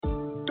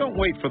Don't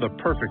wait for the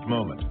perfect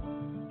moment.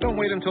 Don't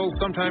wait until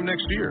sometime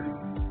next year.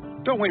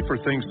 Don't wait for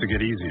things to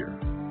get easier.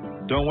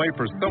 Don't wait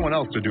for someone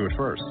else to do it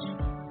first.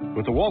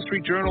 With the Wall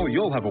Street Journal,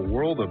 you'll have a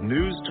world of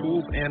news,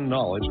 tools, and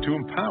knowledge to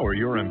empower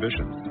your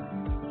ambitions.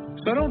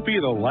 So don't be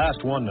the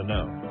last one to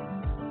know.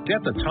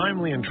 Get the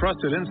timely and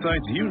trusted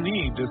insights you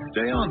need to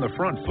stay on the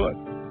front foot.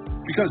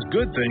 Because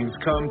good things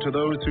come to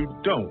those who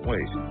don't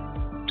wait.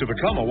 To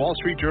become a Wall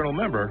Street Journal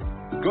member,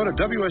 go to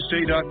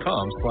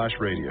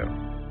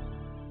WSJ.com/radio.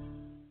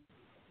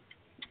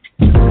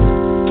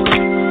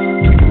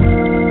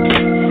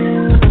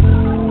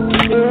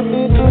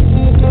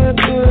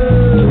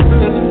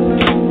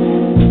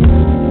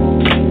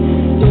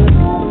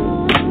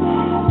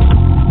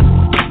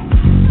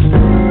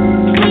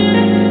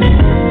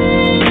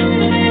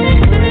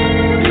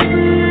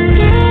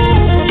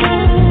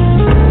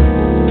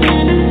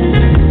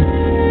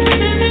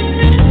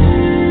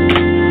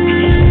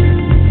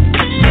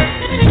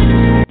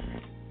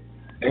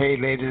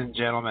 Ladies and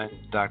gentlemen,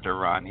 Dr.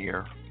 Ron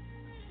here.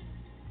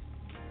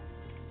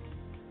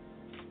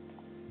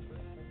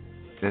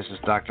 This is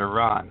Dr.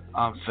 Ron,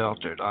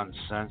 unfiltered,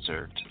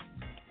 uncensored.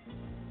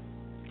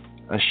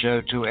 A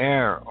show to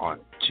air on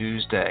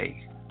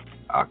Tuesday,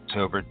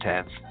 October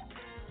 10th.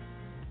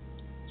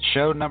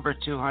 Show number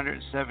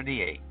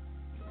 278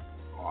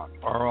 on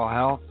oral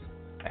health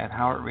and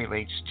how it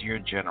relates to your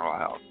general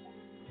health.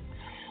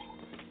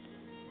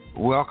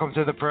 Welcome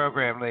to the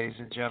program, ladies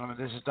and gentlemen.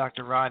 This is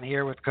Dr. Ron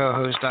here with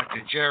co-host Dr.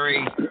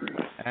 Jerry.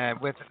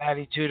 And with an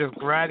attitude of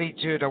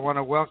gratitude, I want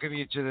to welcome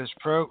you to this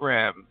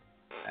program.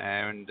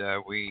 And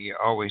we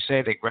always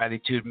say that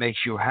gratitude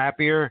makes you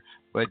happier,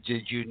 but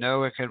did you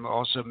know it can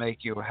also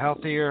make you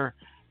healthier?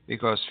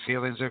 Because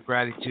feelings of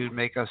gratitude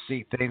make us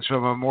see things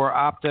from a more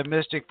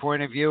optimistic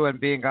point of view, and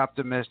being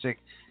optimistic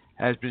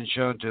has been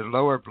shown to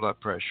lower blood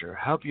pressure,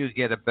 help you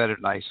get a better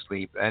night's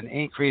sleep, and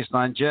increase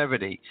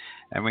longevity.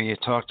 And when you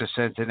talk to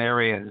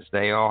centenarians,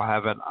 they all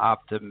have an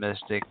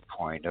optimistic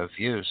point of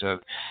view. So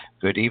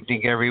good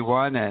evening,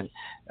 everyone. And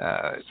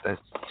to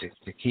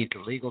keep the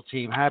legal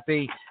team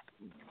happy,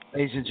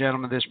 ladies and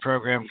gentlemen, this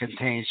program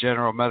contains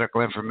general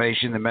medical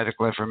information. The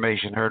medical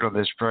information heard on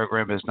this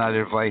program is not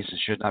advice and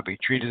should not be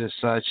treated as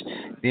such.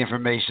 The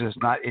information is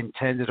not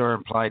intended or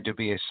implied to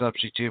be a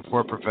substitute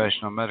for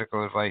professional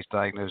medical advice,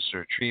 diagnosis,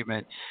 or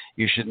treatment.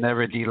 You should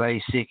never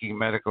delay seeking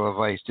medical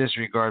advice,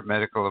 disregard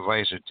medical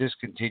advice, or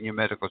discontinue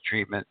medical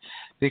treatment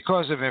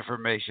because of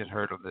information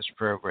heard on this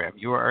program.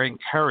 You are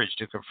encouraged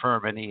to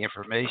confirm any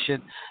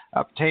information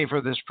obtained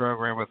from this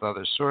program with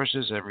other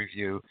sources and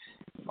review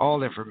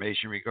all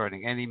information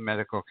regarding any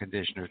medical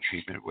condition or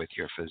treatment with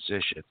your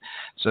physician.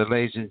 So,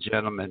 ladies and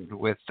gentlemen,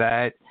 with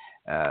that,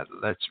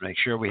 let's make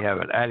sure we have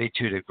an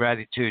attitude of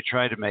gratitude.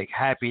 Try to make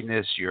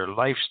happiness your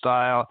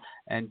lifestyle,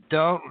 and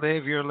don't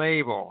live your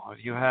label.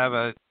 If you've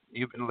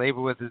been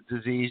labeled with a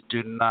disease,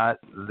 do not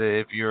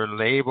live your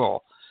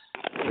label.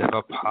 Live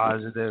a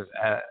positive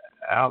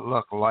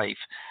outlook life.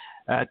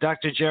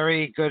 Dr.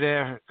 Jerry,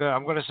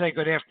 I'm going to say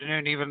good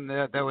afternoon, even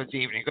though it's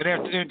evening. Good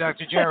afternoon,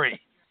 Dr.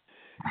 Jerry.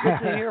 Good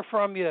to hear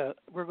from you.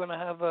 We're going to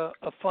have a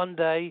fun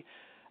day.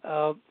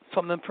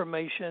 Some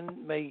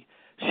information may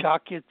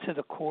shock you to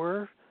the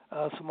core,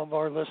 some of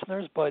our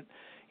listeners, but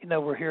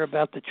we're here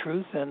about the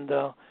truth and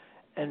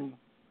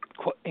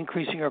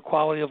increasing our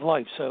quality of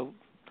life. So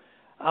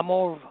I'm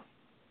all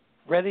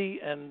ready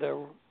and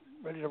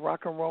ready to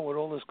rock and roll with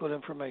all this good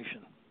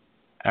information.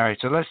 All right,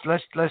 so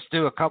let's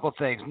do a couple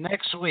things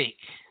next week.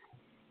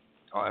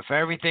 If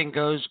everything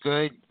goes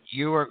good,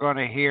 you are going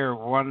to hear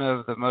one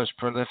of the most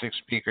prolific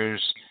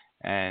speakers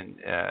and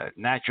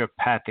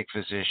naturopathic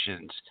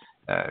physicians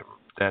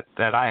that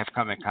I have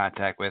come in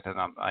contact with, and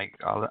I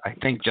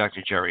think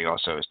Dr. Jerry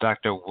also is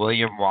Dr.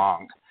 William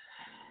Wong,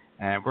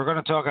 and we're going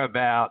to talk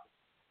about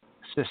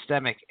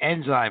systemic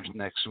enzymes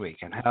next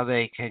week and how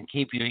they can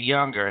keep you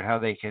younger and how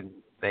they can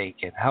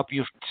help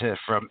you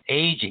from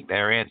aging.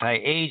 They're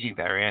anti-aging,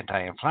 they're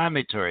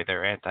anti-inflammatory,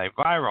 they're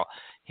antiviral.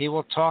 He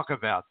will talk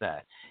about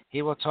that.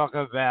 He will talk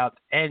about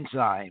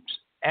enzymes,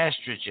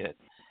 estrogen,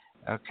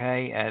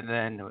 okay? And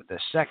then the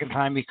second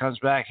time he comes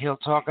back, he'll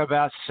talk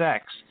about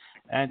sex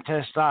and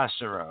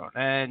testosterone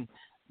and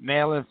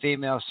male and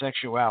female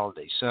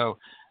sexuality. So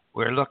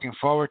we're looking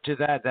forward to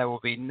that. That will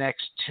be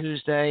next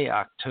Tuesday,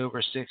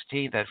 October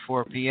 16th at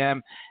 4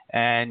 p.m.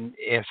 And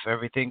if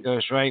everything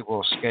goes right,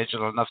 we'll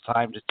schedule enough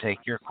time to take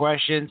your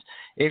questions.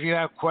 If you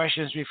have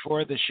questions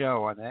before the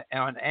show on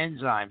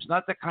enzymes,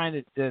 not the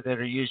kind that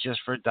are used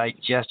just for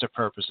digestive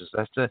purposes.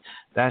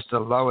 That's the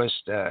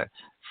lowest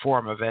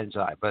form of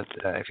enzyme. But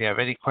if you have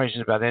any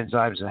questions about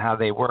enzymes and how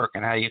they work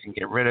and how you can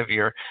get rid of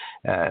your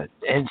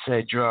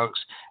NSAID drugs,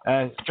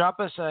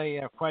 drop us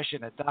a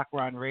question at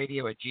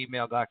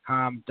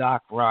docronradio@gmail.com,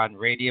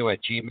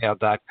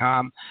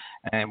 docronradio@gmail.com,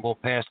 and we'll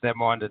pass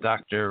them on to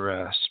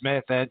Dr.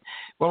 Smith. And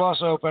we'll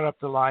also open up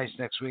the lines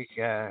next week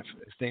if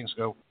things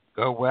go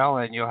well,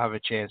 and you'll have a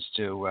chance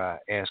to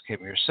ask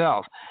him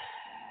yourself.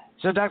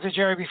 So, Dr.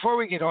 Jerry, before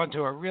we get on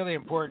to a really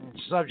important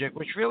subject,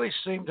 which really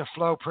seemed to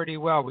flow pretty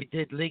well, we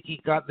did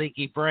leaky gut,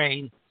 leaky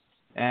brain,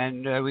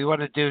 And we want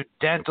to do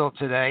dental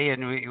today,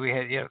 and we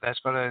had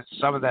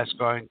some of that's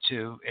going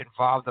to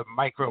involve the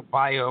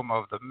microbiome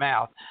of the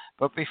mouth.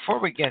 But before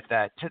we get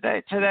that,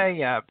 today,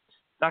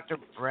 Dr.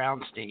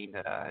 Brownstein,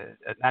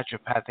 a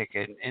naturopathic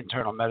and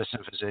internal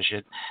medicine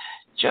physician,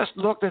 just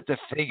looked at the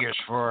figures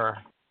for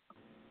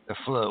the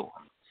flu,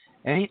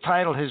 and he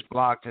titled his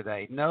blog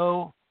today,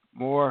 "No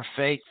More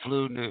Fake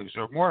Flu News,"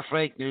 or "More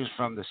Fake News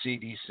from the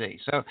CDC."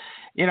 So,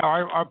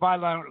 our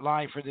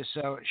byline for this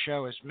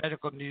show is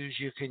medical news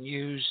you can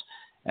use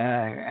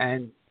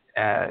and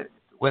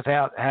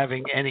without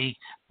having any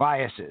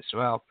biases.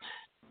 Well,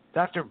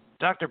 Dr.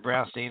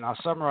 Brownstein, I'll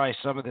summarize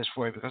some of this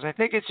for you because I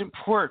think it's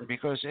important,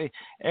 because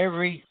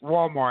every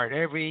Walmart,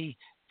 every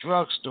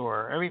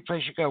drugstore, every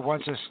place you go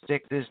wants to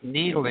stick this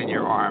needle in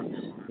your arm.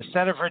 The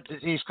Center for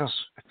Disease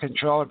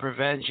Control and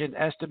Prevention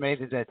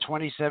estimated that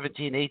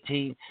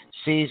 2017-18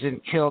 season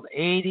killed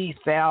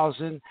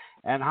 80,000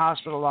 and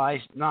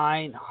hospitalized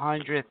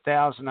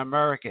 900,000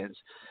 Americans.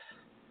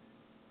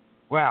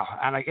 Wow,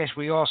 and I guess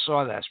we all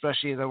saw that,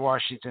 especially in the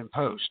Washington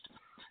Post.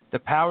 The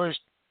powers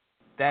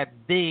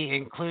that be,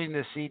 including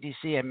the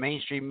CDC and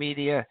mainstream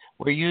media,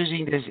 were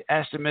using these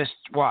estimates.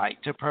 Why?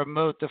 To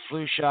promote the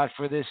flu shot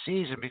for this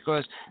season,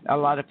 because a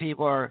lot of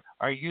people are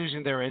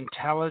using their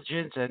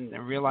intelligence and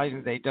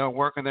realizing they don't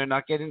work and they're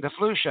not getting the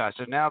flu shot.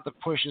 So now the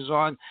push is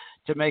on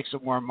to make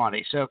some more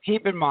money. So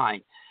keep in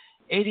mind,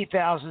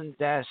 80,000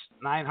 deaths,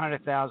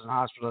 900,000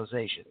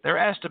 hospitalizations. They're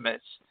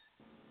estimates,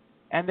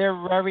 and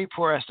they're very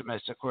poor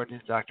estimates, according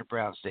to Dr.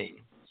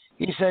 Brownstein.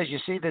 He says, you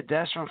see, the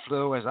deaths from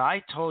flu, as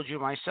I told you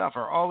myself,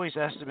 are always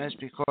estimates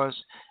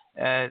because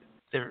the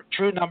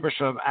true numbers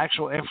from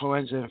actual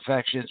influenza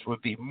infections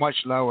would be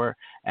much lower,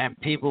 and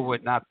people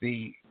would not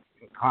be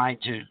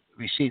inclined to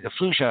receive the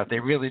flu shot if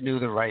they really knew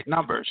the right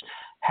numbers.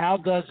 How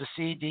does the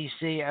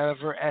CDC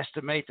ever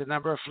estimate the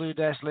number of flu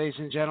deaths, ladies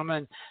and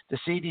gentlemen? The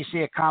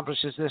CDC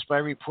accomplishes this by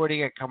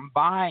reporting a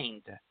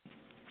combined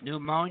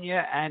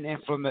pneumonia and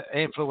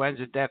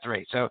influenza death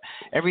rate. So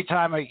every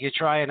time you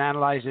try and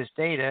analyze this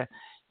data,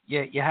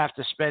 you have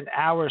to spend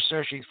hours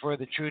searching for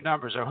the true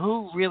numbers, or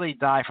who really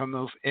die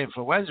from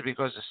influenza,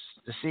 because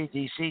the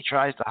CDC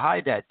tries to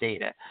hide that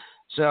data.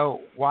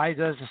 So why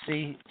does the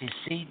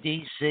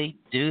CDC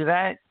do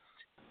that?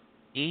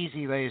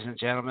 Easy, ladies and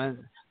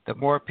gentlemen. The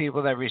more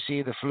people that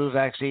receive the flu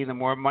vaccine, the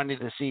more money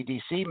the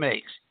CDC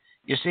makes.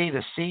 You see,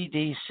 the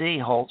CDC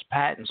holds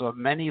patents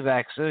on many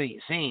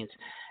vaccines,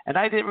 and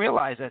I didn't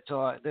realize that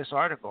till this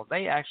article.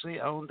 They actually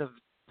own the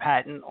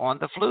patent on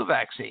the flu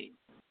vaccine,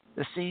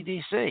 the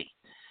CDC.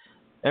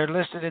 They're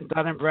listed in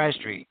Dun &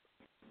 Bradstreet.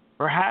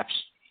 Perhaps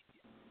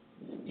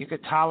you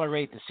could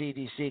tolerate the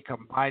CDC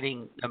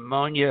combining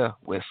pneumonia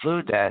with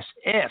flu deaths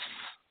if,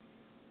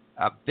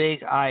 a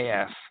big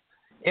IF,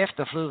 if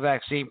the flu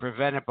vaccine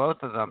prevented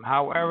both of them.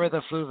 However,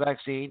 the flu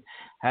vaccine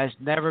has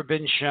never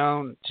been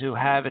shown to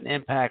have an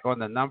impact on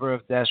the number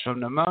of deaths from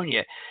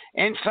pneumonia.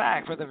 In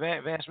fact, for the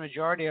vast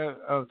majority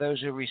of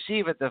those who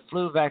receive it, the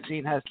flu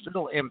vaccine has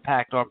little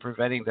impact on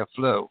preventing the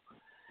flu.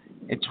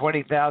 In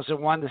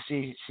 2001, the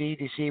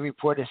CDC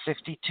reported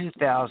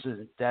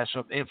 62,000 deaths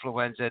from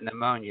influenza and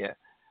pneumonia,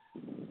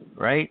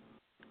 right?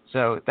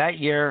 So that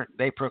year,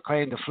 they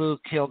proclaimed the flu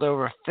killed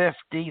over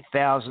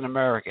 50,000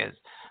 Americans.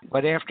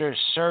 But after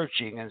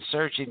searching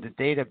the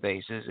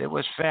databases, it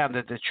was found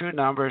that the true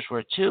numbers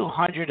were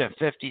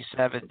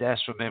 257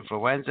 deaths from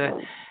influenza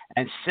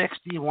and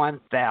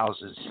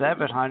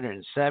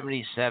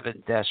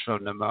 61,777 deaths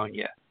from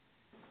pneumonia.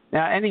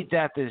 Now, any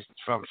death is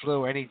from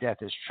flu, any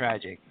death is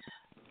tragic.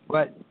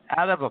 But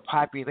out of a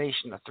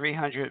population of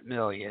 300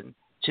 million,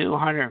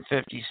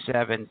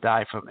 257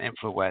 died from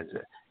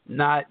influenza,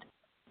 not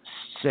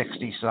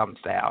 60-some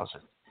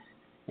thousand.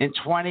 In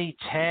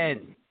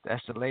 2010,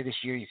 that's the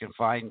latest year you can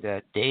find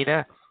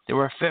data, there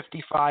were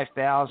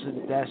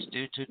 55,000 deaths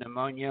due to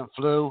pneumonia and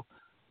flu.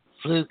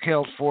 Flu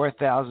killed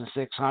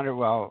 4,600,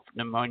 while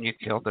pneumonia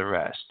killed the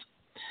rest.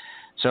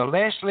 So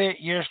last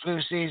year's flu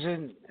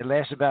season, it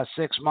lasted about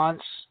 6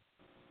 months.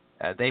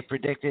 They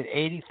predicted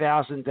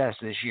 80,000 deaths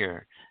this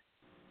year.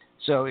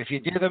 So if you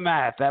do the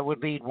math, that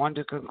would lead one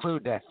to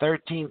conclude that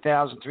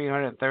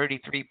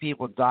 13,333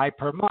 people die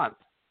per month.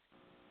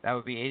 That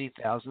would be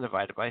 80,000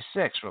 divided by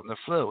 6 from the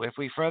flu. If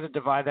we further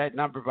divide that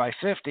number by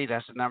 50,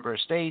 that's the number of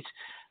states.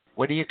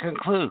 What do you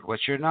conclude?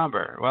 What's your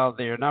number? Well,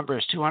 your number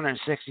is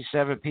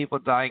 267 people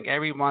dying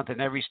every month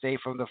in every state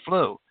from the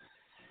flu.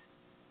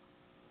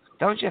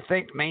 Don't you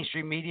think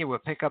mainstream media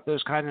would pick up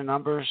those kind of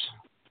numbers?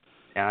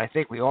 And I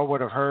think we all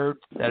would have heard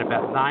that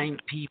about 9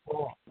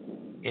 people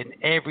in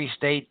every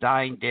state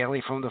dying daily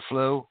from the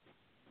flu.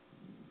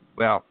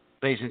 Well,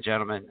 ladies and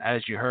gentlemen,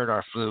 as you heard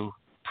our flu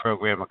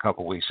program a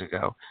couple weeks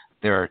ago,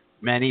 there are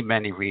many,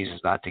 many reasons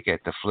not to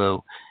get the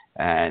flu,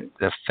 and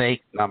the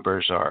fake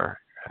numbers are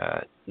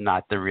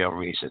not the real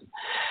reason.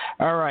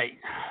 All right,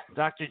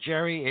 Dr.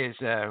 Jerry is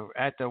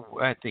at the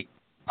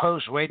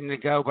post waiting to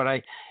go,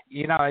 but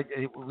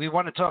we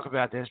want to talk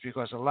about this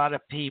because a lot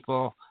of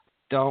people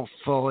don't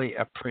fully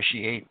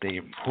appreciate the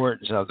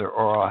importance of their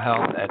oral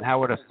health and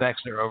how it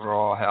affects their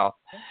overall health.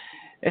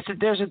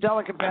 There's a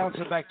delicate balance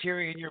of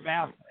bacteria in your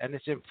mouth, and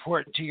it's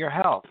important to your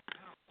health.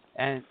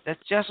 And that's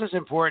just as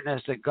important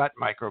as the gut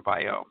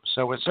microbiome.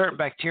 So when certain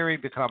bacteria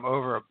become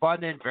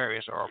overabundant,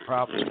 various oral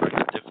problems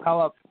can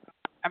develop.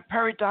 And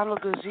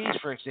periodontal disease,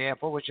 for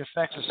example, which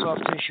affects the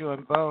soft tissue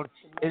and bone,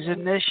 is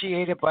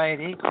initiated by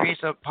an increase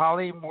of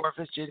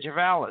polymorphous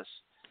gingivalis,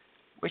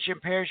 which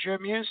impairs your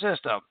immune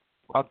system,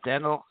 while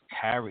dental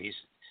caries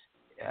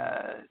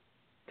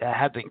that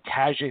have been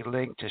casually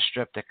linked to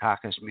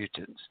Streptococcus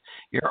mutans.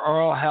 Your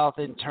oral health,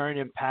 in turn,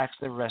 impacts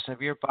the rest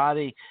of your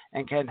body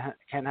and can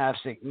have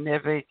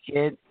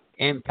significant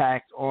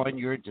impact on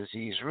your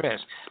disease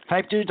risk.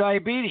 Type 2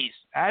 diabetes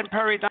and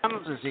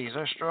periodontal disease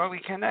are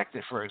strongly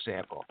connected, for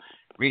example.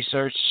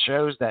 Research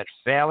shows that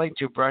failing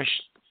to brush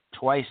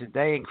twice a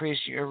day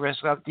increases your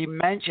risk of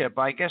dementia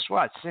by, guess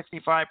what,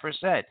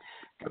 65%,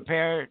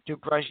 compared to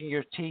brushing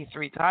your teeth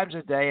 3 times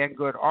a day, and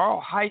good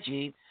oral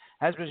hygiene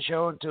has been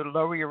shown to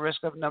lower your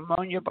risk of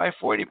pneumonia by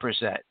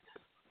 40%.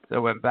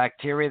 So when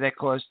bacteria that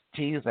cause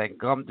teeth and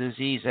gum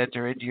disease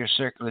enter into your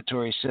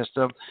circulatory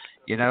system,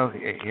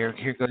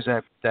 here goes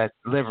that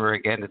liver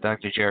again that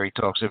Dr. Jerry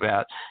talks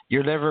about.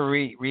 Your liver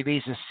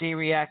releases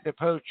C-reactive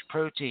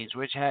proteins,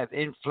 which have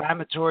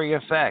inflammatory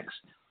effects.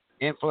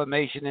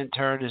 Inflammation, in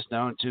turn, is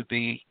known to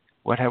be,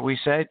 what have we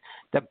said,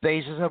 the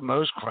basis of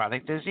most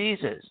chronic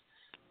diseases.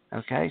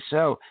 Okay,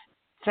 so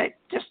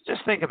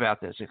just think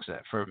about this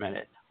for a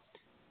minute.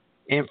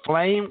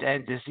 Inflamed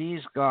and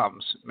diseased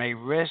gums may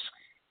raise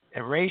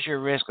your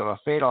risk of a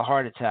fatal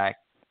heart attack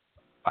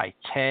by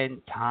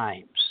 10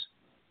 times.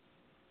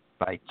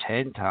 By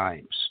 10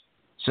 times.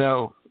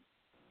 So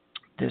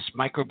this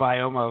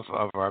microbiome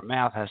of our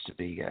mouth has to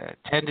be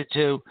tended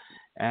to.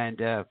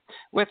 And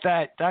with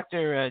that,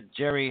 Dr.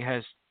 Jerry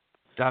has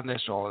done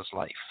this all his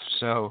life.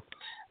 So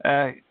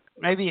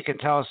maybe you can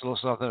tell us a little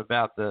something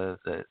about the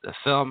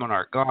film on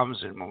our gums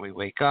and when we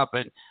wake up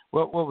and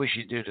what we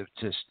should do to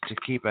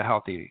keep a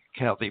healthy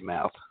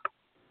mouth.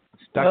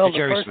 Dr.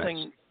 Jerry Smith.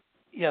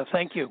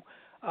 Thank you.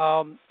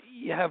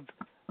 You have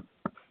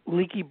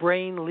leaky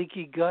brain,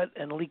 leaky gut,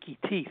 and leaky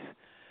teeth.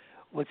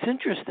 What's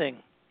interesting,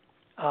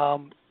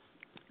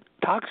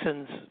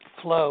 toxins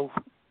flow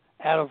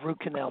out of root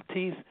canal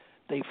teeth.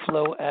 They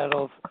flow out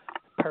of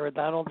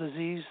periodontal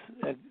disease,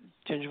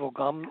 gingival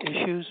gum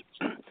issues,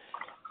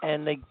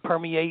 and they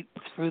permeate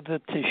through the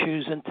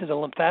tissues into the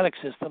lymphatic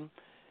system,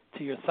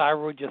 to your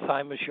thyroid, your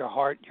thymus, your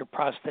heart, your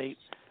prostate,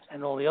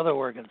 and all the other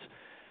organs.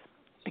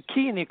 The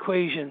key in the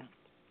equation,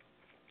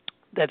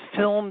 that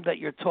film that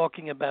you're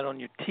talking about on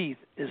your teeth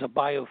is a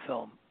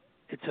biofilm.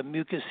 It's a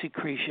mucus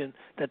secretion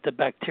that the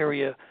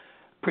bacteria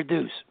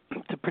produce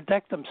to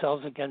protect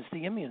themselves against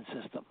the immune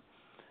system.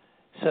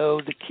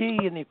 So the key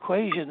in the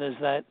equation is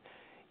that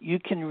you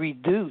can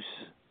reduce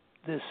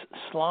this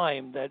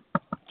slime, that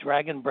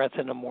dragon breath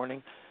in the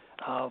morning,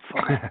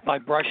 by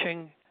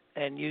brushing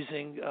and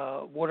using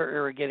water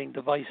irrigating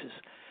devices.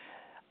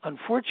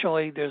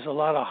 Unfortunately, there's a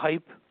lot of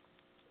hype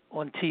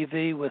on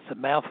TV with the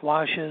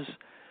mouthwashes,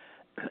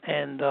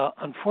 and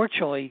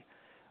unfortunately,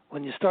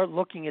 when you start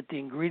looking at the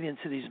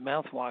ingredients of these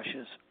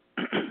mouthwashes,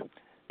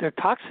 they're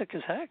toxic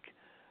as heck.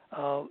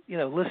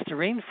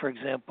 Listerine, for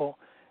example,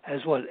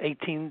 has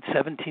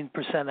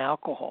 17%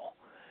 alcohol.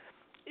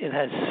 It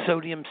has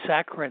sodium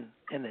saccharin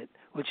in it,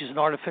 which is an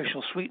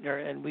artificial sweetener,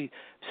 and we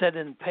said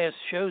in past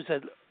shows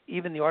that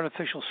even the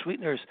artificial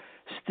sweeteners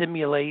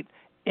stimulate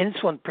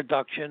insulin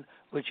production,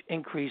 which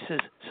increases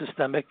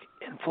systemic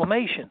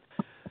inflammation.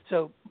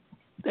 So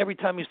every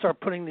time you start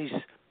putting these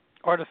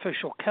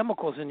artificial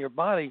chemicals in your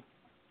body,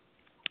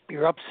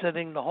 you're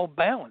upsetting the whole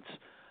balance.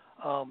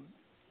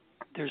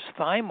 There's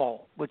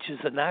thymol, which is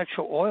a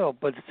natural oil,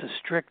 but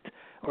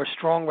it's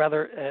strong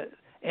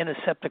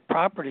antiseptic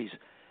properties,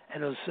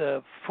 and it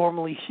was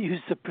formerly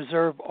used to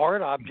preserve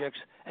art objects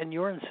and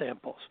urine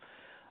samples.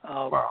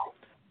 Wow.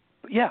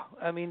 Yeah,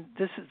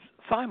 this is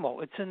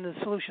thymol. It's in the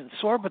solution.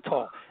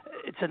 Sorbitol,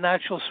 it's a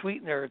natural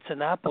sweetener. It's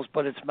in apples,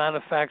 but it's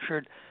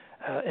manufactured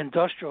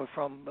industrial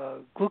from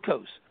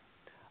glucose.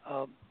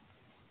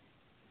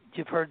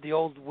 You've heard the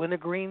old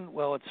wintergreen?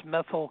 Well, it's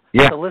methyl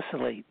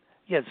salicylate.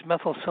 Yeah, it's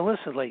methyl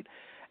salicylate.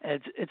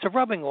 And it's a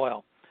rubbing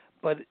oil,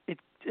 but it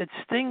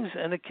stings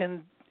and it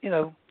can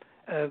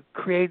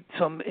create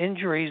some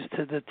injuries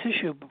to the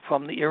tissue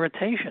from the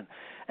irritation.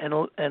 And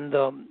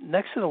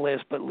next to the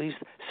last but least,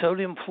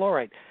 sodium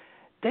fluoride.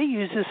 They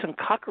use this in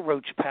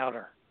cockroach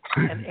powder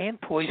and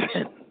ant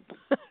poison.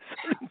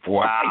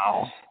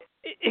 Wow.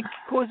 It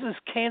causes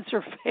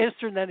cancer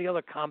faster than any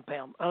other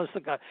compound, honest to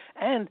God.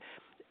 And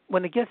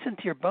when it gets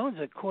into your bones,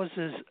 it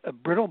causes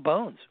brittle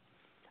bones.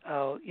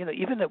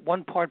 Even at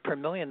 1 part per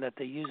million that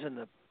they use in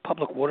the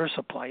public water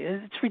supply,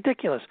 it's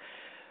ridiculous.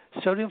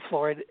 Sodium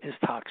fluoride is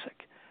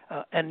toxic.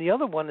 And the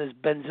other one is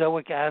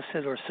benzoic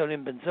acid or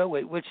sodium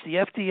benzoate, which the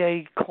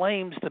FDA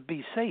claims to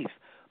be safe.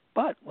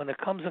 But when it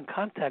comes in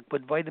contact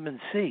with vitamin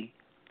C,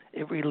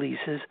 it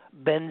releases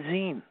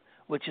benzene,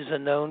 which is a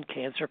known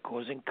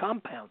cancer-causing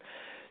compound.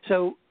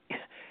 So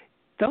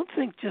don't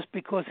think just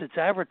because it's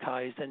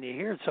advertised and you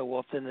hear it so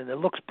often and it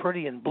looks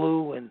pretty in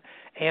blue and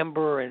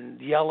amber and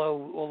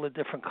yellow, all the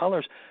different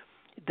colors,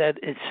 that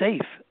it's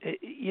safe.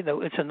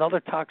 It's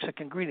another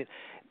toxic ingredient.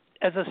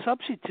 As a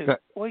substitute,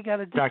 all you got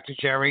to do... Dr.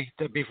 Jerry,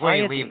 before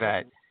you leave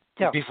that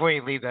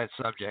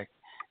subject,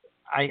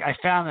 I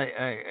found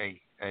a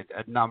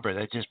number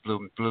that just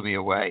blew me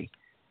away.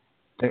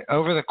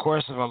 Over the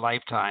course of a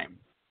lifetime,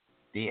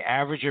 the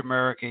average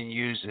American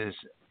uses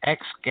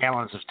X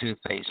gallons of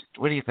toothpaste.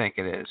 What do you think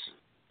it is?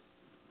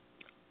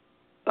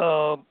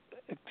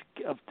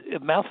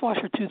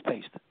 Mouthwash or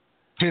toothpaste?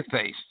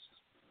 Toothpaste.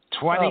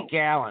 20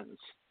 gallons.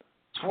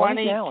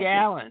 20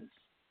 gallons.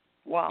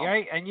 Wow.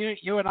 Right? And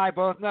you and I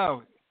both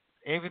know,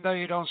 even though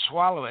you don't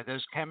swallow it,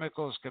 those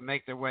chemicals can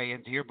make their way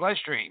into your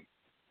bloodstream.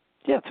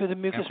 Yeah, through the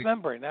mucous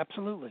membrane,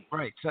 absolutely.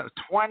 Right. So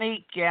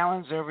 20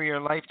 gallons over your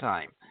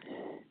lifetime.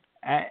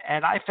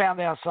 And I found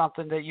out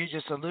something that you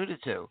just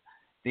alluded to,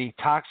 the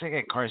toxic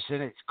and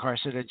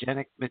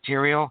carcinogenic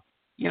material.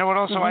 You know what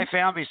also I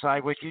found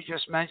beside what you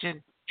just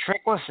mentioned?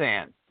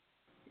 Triclosan.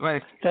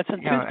 That's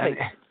in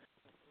toothpaste.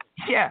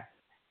 Yeah.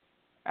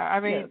 I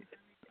mean,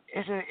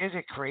 is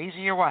it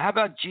crazy or what? How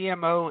about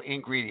GMO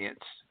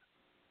ingredients?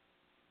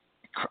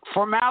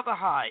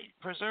 Formaldehyde,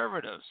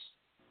 preservatives.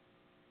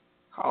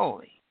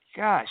 Holy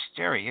gosh,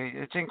 Jerry,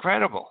 it's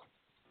incredible.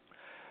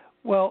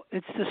 Well,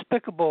 it's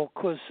despicable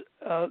because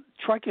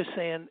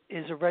triclosan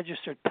is a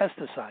registered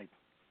pesticide.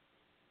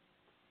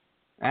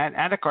 And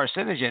a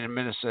carcinogen in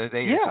Minnesota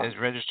is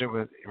registered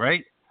with,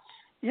 right?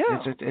 Yeah.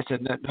 It's a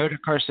noted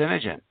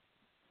carcinogen.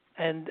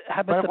 And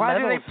how about but the why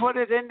metals? do they put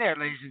it in there,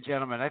 ladies and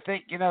gentlemen? I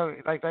think,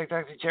 like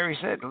Dr. Jerry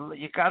said,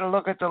 you got to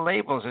look at the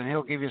labels and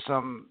he'll give you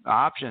some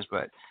options.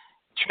 But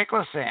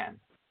triclosan,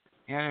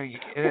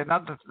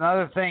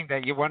 another thing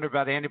that you wonder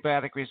about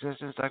antibiotic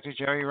resistance, Dr.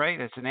 Jerry, right?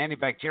 It's an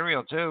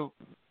antibacterial too.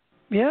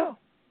 Yeah.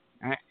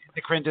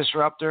 Endocrine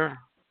disruptor.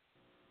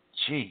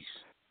 Jeez.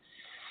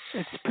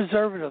 It's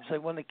preservatives. They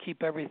want to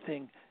keep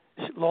everything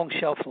long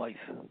shelf life.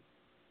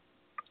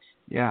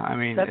 Yeah, I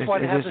mean... That's why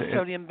they have the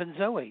sodium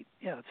benzoate.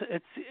 Yeah,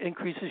 it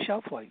increases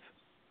shelf life.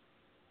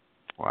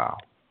 Wow.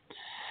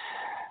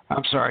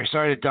 I'm sorry.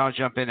 Sorry to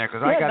jump in there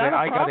because I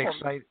got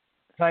excited.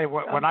 Tell you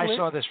what, when I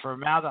saw this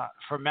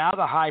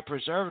formaldehyde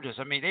preservatives,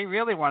 I mean, they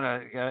really want to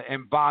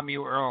embalm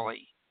you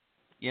early,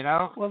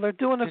 Well, they're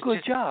doing a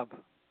good job.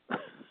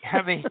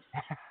 I mean,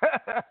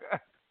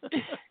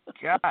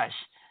 gosh.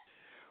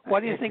 Why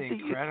do you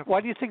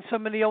think so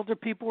many older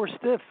people are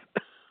stiff?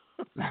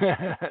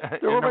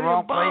 They're in the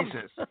wrong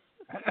places.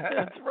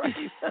 That's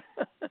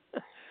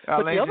Well,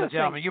 right. ladies and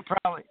gentlemen, you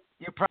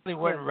probably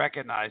wouldn't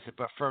recognize it,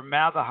 but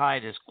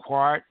formaldehyde is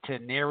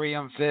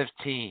quaternarium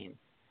 15.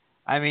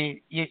 I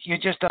mean, you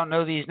just don't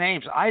know these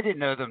names. I didn't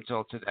know them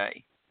till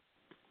today.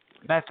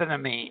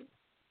 Methenamine,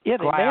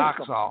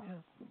 glyoxal.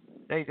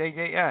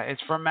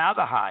 It's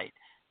formaldehyde.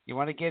 You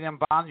want to get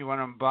embalmed. You want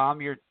to embalm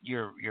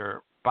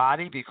your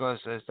body because,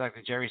 as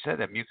Dr. Jerry said,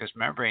 that mucous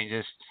membrane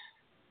just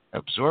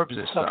absorbs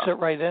this stuff. Sucks it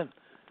right in.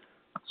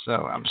 So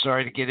I'm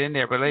sorry to get in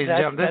there, but ladies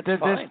and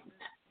gentlemen,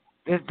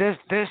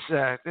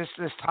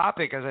 this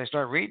topic, as I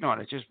start reading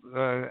on it, just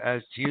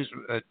as to use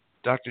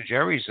Dr.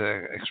 Jerry's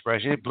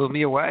expression, it blew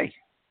me away.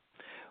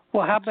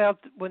 Well, how about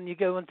when you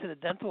go into the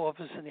dental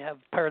office and you have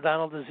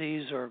periodontal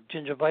disease or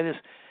gingivitis,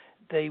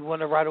 they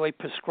want to right away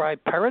prescribe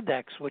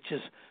Paradex, which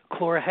is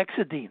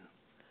chlorhexidine.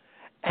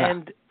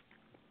 And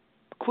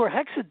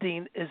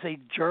chlorhexidine is a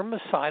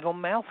germicidal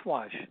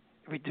mouthwash. It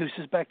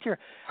reduces bacteria.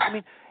 I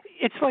mean,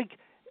 it's like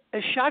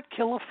a shot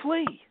kill a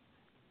flea.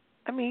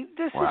 I mean,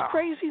 this is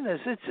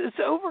craziness. It's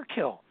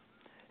overkill.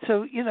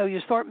 So, you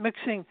start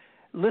mixing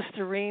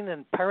Listerine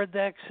and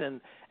Paradex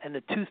and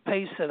the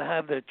toothpaste that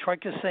have the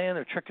triclosan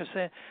or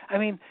triclosan. I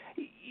mean,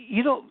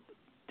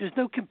 there's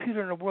no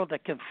computer in the world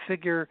that can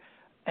figure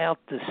out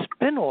the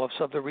spin-offs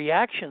of the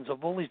reactions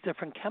of all these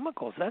different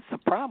chemicals. That's the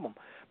problem.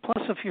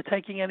 Plus, if you're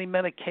taking any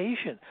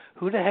medication,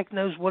 who the heck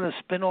knows what a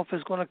spin-off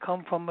is going to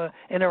come from an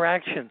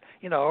interaction?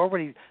 I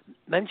already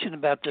mentioned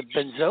about the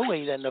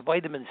benzoate and the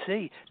vitamin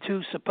C,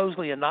 two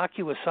supposedly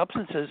innocuous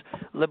substances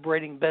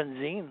liberating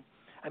benzene.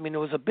 I mean,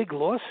 there was a big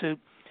lawsuit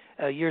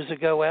years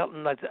ago out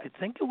in, I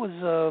think it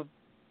was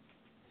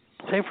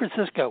San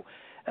Francisco,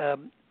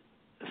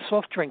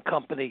 soft drink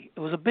company. It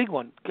was a big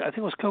one. I think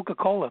it was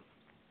Coca-Cola.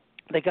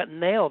 They got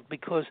nailed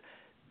because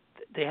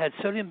they had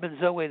sodium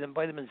benzoate and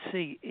vitamin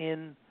C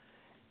in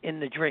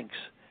the drinks,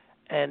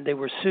 and they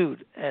were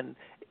sued. And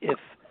if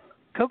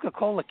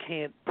Coca-Cola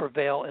can't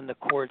prevail in the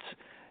courts,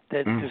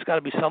 then there's got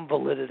to be some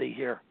validity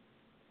here.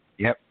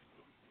 Yep.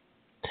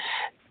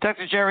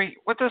 Dr. Jerry,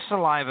 with the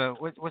saliva,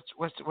 what's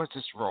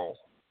its role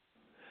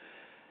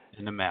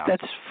in the mouth?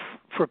 That's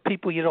for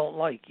people you don't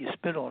like. You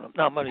spit on them.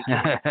 No, I'm only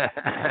kidding.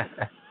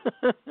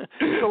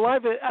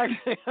 Saliva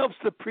actually helps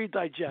to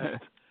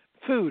pre-digest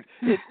food.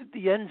 The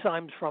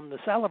enzymes from the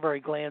salivary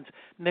glands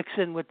mix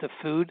in with the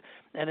food,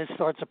 and it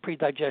starts a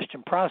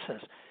pre-digestion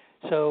process.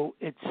 So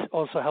it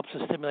also helps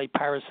to stimulate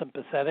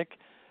parasympathetic,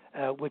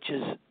 which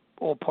is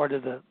all part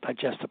of the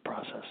digestive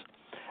process.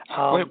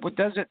 What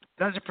does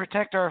it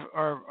protect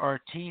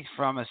our teeth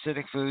from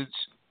acidic foods?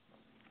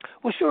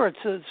 Well, sure,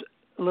 it's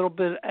a little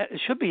bit.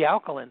 It should be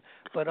alkaline,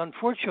 but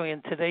unfortunately,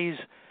 in today's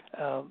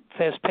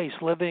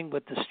fast-paced living,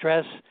 with the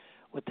stress,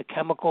 with the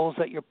chemicals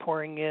that you're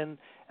pouring in,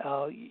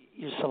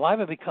 your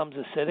saliva becomes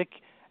acidic,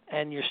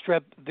 and your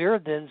strep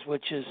viridans,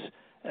 which is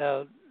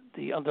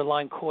the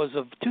underlying cause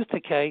of tooth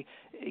decay,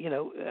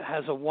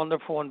 has a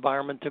wonderful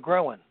environment to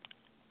grow in.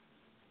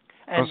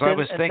 And,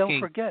 don't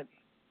forget,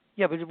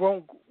 but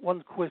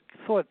one quick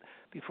thought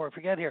before I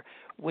forget here.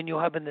 When you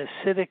have an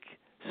acidic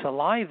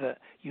saliva,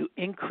 you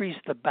increase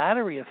the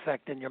battery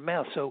effect in your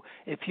mouth. So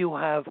if you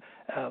have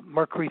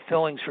mercury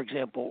fillings, for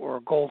example, or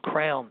a gold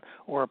crown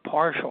or a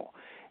partial,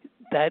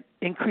 that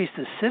increased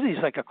acidity is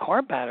like a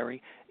car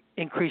battery,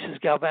 increases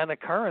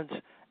galvanic currents,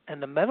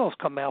 and the metals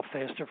come out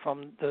faster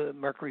from the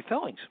mercury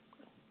fillings.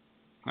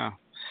 Oh.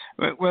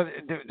 Well,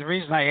 the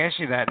reason I ask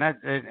you that,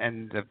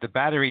 and the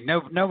battery,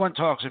 no one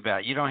talks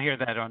about. You don't hear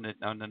that on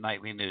the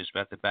nightly news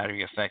about the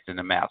battery effect in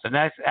the mouth, and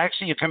that's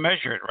actually you can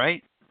measure it,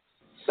 right?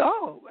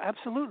 Oh,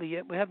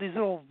 absolutely. We have these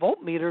little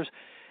voltmeters.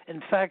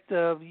 In fact,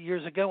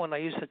 years ago when I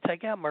used to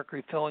take out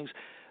mercury fillings,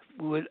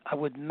 I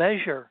would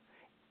measure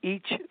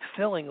each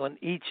filling on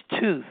each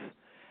tooth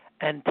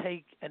and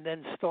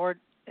then start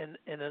in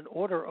an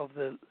order of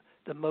the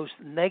most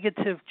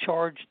negative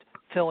charged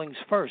fillings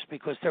first,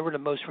 because they were the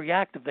most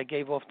reactive. They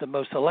gave off the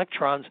most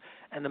electrons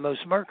and the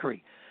most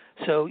mercury.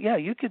 So yeah,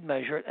 you could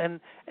measure it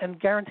and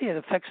guarantee it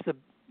affects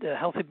the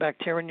healthy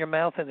bacteria in your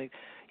mouth, and it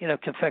can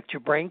affect your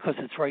brain because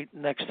it's right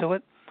next to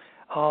it.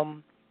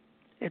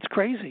 It's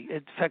crazy.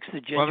 It affects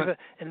the gingiva,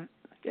 and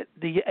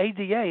the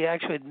ADA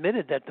actually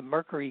admitted that the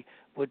mercury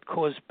would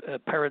cause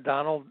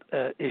periodontal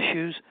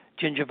issues,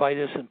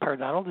 gingivitis and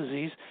periodontal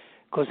disease,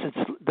 because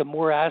it's the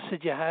more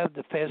acid you have,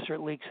 the faster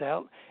it leaks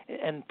out.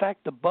 And in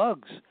fact, the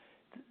bugs,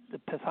 the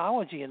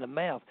pathology in the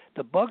mouth,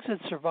 the bugs that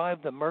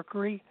survive the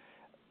mercury,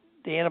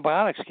 the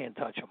antibiotics can't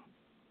touch them.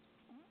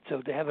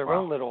 So they have their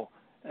own little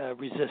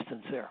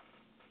resistance there.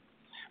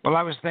 Well,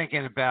 I was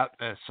thinking about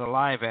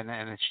saliva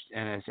and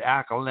its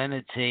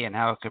alkalinity and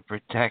how it could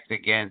protect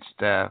against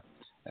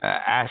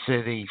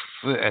acidic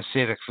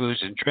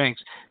foods and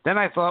drinks. Then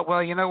I thought,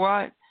 well, you know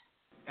what?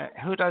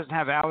 Who doesn't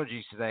have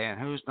allergies today, and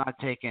who's not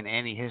taking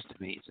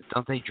antihistamines?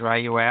 Don't they dry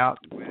you out?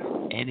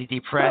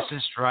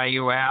 Antidepressants dry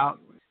you out.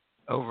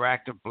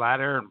 Overactive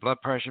bladder and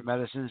blood pressure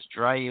medicines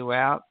dry you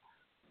out.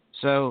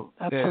 So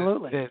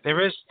absolutely,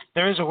 there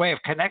is a way of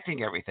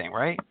connecting everything,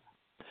 right?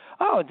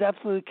 Oh, it's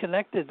absolutely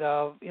connected.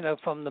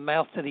 From the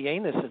mouth to the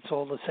anus, it's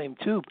all the same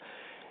tube.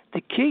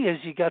 The key is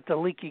you got the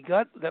leaky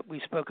gut that we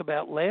spoke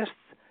about last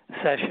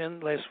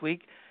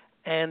week,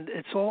 and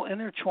it's all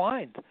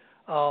intertwined.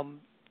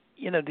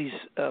 These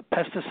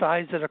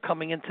pesticides that are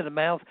coming into the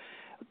mouth,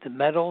 the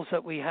metals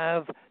that we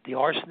have, the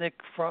arsenic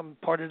from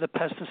part of the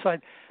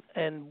pesticide.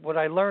 And what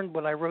I learned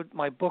when I wrote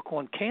my book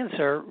on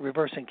cancer,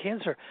 Reversing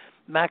Cancer,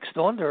 Max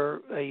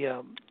Donder,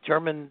 a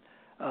German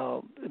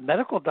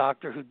medical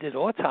doctor who did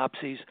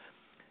autopsies,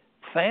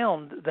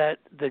 found that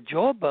the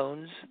jaw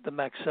bones, the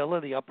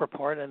maxilla, the upper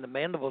part, and the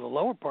mandible, the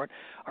lower part,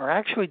 are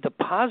actually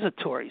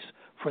depositories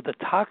for the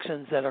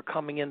toxins that are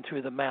coming in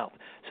through the mouth.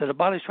 So the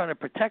body's trying to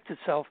protect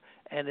itself,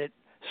 and it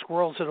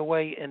squirrels it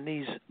away in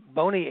these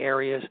bony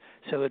areas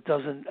so it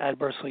doesn't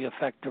adversely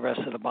affect the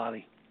rest of the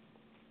body.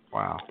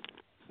 Wow.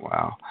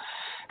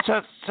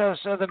 So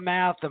the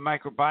mouth, the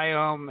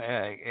microbiome,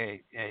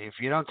 if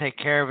you don't take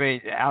care of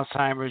it,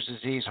 Alzheimer's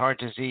disease, heart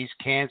disease,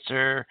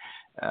 cancer,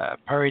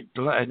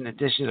 in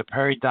addition to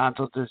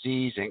periodontal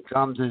disease and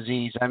gum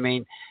disease, I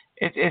mean,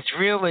 it's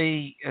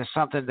really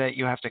something that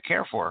you have to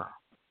care for.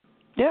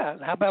 Yeah.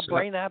 How about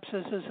brain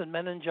abscesses and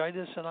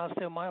meningitis and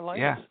osteomyelitis?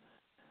 Yeah.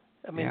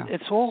 I mean,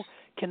 it's all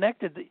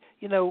connected.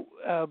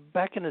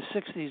 Back in the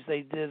 60s,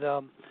 they did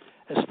a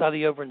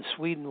study over in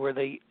Sweden where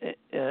they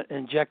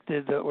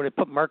injected or they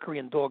put mercury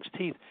in dogs'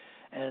 teeth,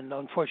 and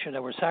unfortunately they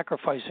were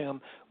sacrificing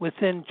them.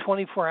 Within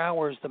 24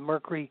 hours, the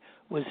mercury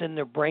was in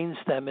their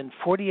brainstem. In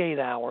 48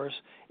 hours,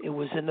 it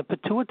was in the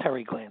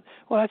pituitary gland.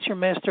 Well, that's your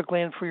master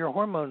gland for your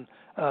hormone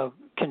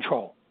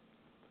control.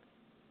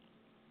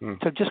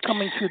 So just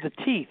coming through the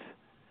teeth,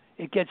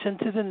 it gets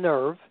into the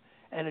nerve,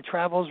 and it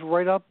travels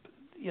right up,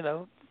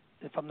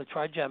 from the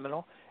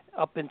trigeminal,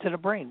 up into the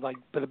brain, like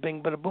bada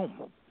bing, bada boom.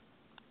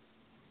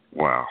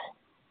 Wow.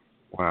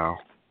 Well,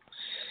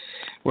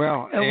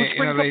 which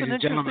brings up ladies an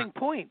and gentlemen, interesting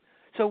point.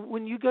 So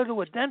when you go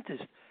to a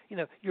dentist,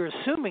 you're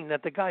assuming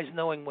that the guy's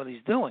knowing what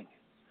he's doing,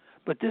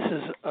 but this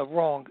is a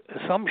wrong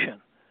assumption,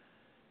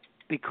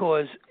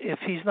 because if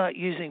he's not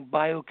using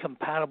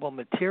biocompatible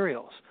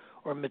materials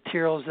or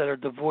materials that are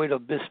devoid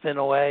of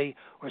bisphenol A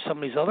or some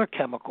of these other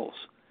chemicals,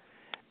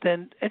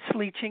 then it's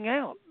leaching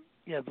out.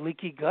 You have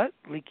leaky gut,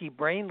 leaky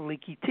brain,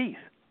 leaky teeth.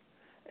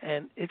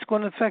 And it's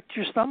going to affect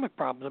your stomach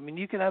problems. I mean,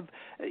 you can have,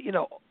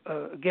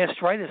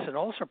 gastritis and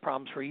ulcer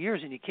problems for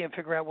years, and you can't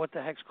figure out what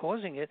the heck's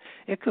causing it.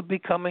 It could be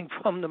coming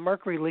from the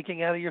mercury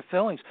leaking out of your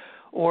fillings,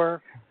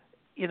 or,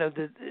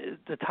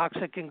 the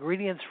toxic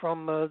ingredients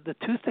from the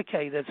tooth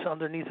decay that's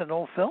underneath an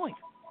old filling.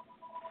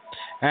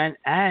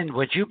 And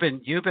what you've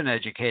been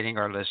educating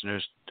our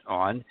listeners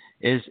on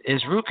is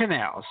root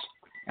canals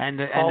and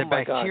the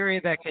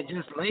bacteria that can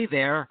just lay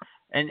there,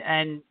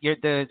 and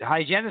the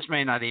hygienist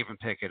may not even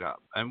pick it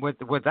up, and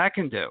what that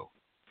can do.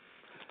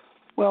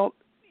 Well,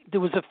 there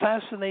was a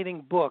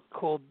fascinating book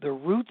called The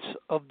Roots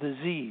of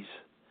Disease.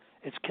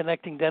 It's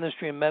Connecting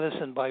Dentistry and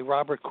Medicine by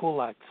Robert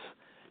Kulacz,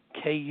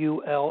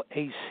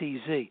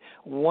 Kulacz.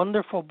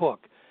 Wonderful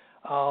book.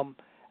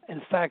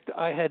 In fact,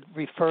 I had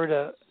referred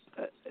a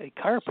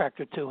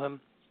chiropractor to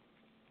him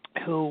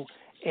who,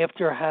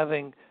 after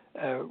having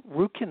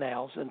root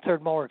canals and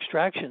third molar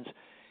extractions,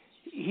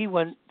 he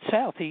went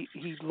south. He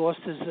lost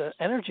his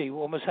energy,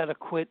 almost had to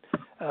quit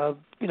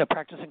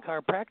practicing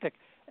chiropractic.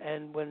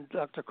 And when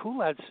Dr.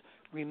 Kulacz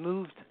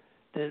removed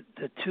the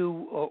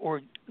two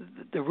or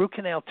the root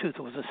canal tooth,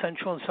 it was a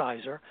central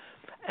incisor,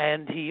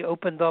 and he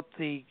opened up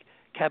the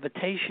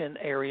cavitation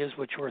areas,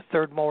 which were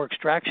third molar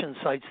extraction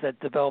sites that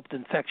developed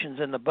infections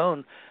in the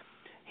bone.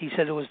 He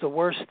said it was the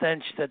worst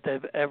stench that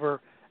they've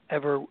ever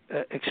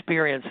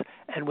experienced,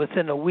 and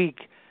within a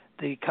week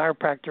the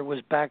chiropractor was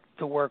back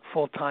to work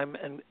full time,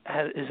 and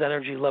his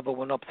energy level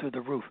went up through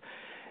the roof.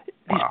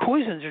 These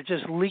poisons are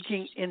just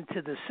leaking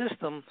into the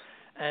system,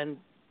 and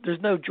there's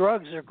no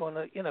drugs that are going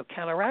to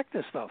counteract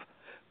this stuff.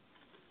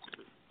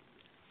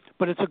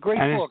 But it's a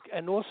great book,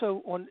 and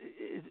also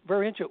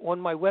very interesting on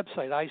my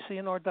website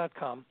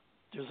icnr.com.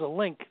 There's a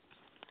link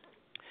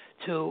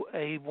to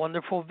a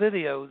wonderful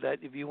video that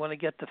if you want to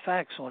get the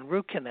facts on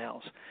root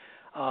canals.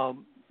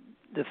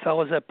 The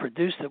fellows that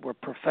produced it were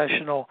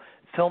professional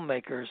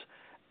filmmakers,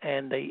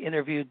 and they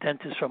interviewed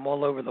dentists from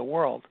all over the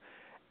world,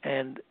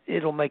 and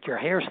it'll make your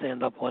hair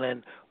stand up on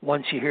end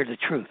once you hear the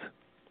truth.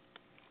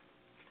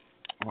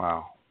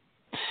 Wow.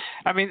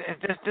 I mean,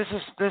 this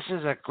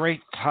is a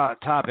great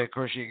topic. Of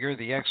course, you're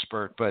the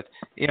expert, but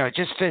it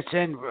just fits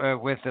in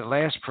with the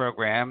last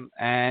program.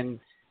 And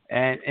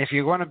if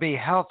you want to be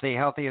healthy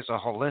is a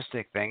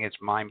holistic thing. It's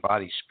mind,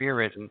 body,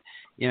 spirit, and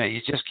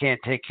you just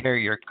can't take care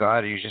of your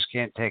gut, or you just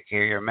can't take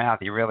care of your mouth.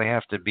 You really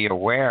have to be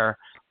aware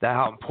that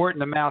how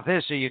important the mouth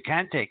is, so you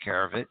can take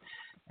care of it.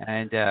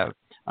 And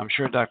I'm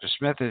sure Dr.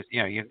 Smith is,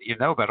 you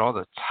know about all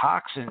the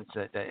toxins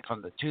that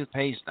from the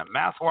toothpaste and the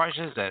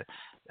mouthwashes that.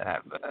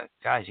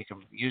 Guys, you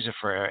can use it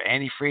for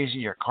antifreeze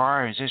in your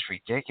car. It's just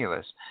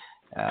ridiculous.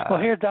 Well,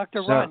 here,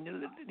 Dr.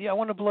 Ron, I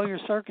want to blow your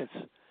circuits.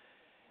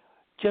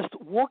 Just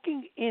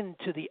walking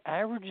into the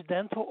average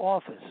dental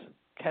office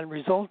can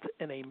result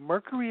in a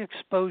mercury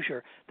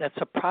exposure that's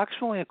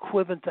approximately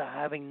equivalent to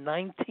having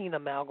 19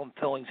 amalgam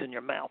fillings in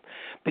your mouth.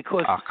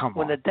 Because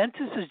when the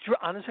dentist is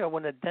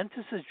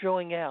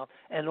drilling out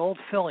an old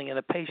filling in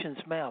a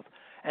patient's mouth,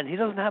 and he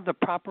doesn't have the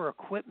proper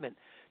equipment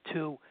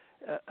to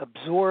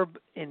absorb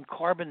in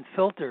carbon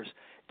filters,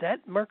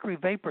 that mercury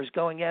vapor is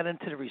going out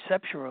into the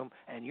reception room,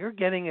 and you're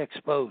getting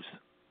exposed.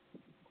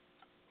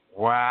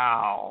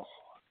 Wow.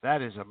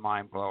 That is a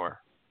mind blower.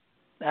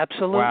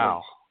 Absolutely.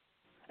 Wow.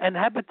 And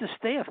how about the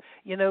staff?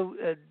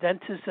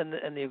 Dentists and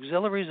the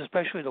auxiliaries,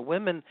 especially the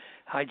women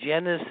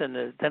hygienists and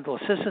the dental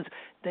assistants,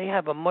 they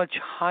have a much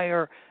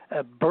higher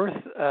abortion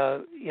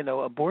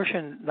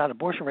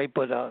rate,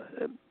 but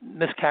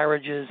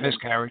miscarriages.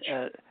 Miscarriage.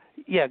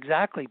 Yeah,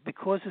 exactly,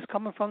 because it's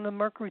coming from the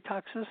mercury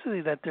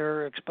toxicity that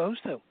they're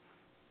exposed to.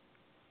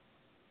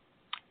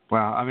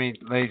 Well, I mean,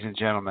 ladies and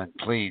gentlemen,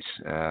 please,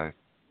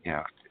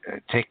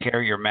 take care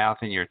of your mouth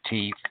and your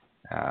teeth.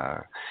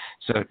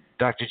 So,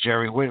 Dr.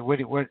 Jerry,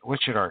 what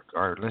should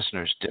our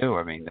listeners do?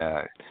 I mean,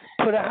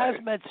 put a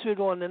hazmat suit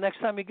on the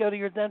next time you go to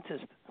your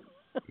dentist.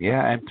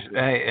 Yeah,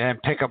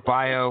 and pick a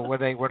what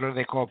do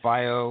they call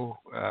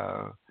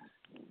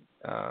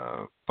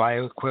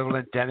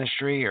bioequivalent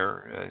dentistry,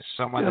 or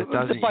someone that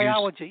doesn't use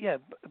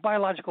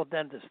biological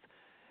dentist.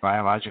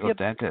 Biological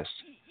dentist.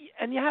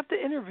 And you have to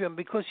interview them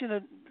because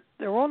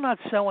they're all not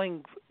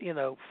selling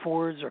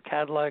Fords or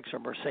Cadillacs or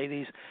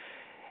Mercedes.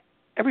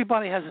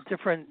 Everybody has a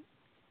different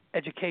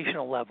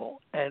educational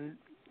level, and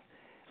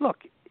look,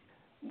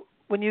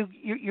 when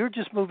you're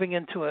just moving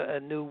into a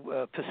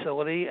new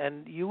facility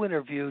and you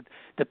interviewed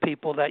the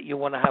people that you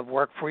want to have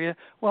work for you,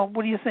 well,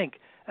 what do you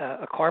think?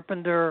 A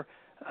carpenter,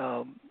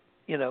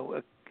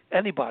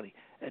 anybody,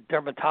 a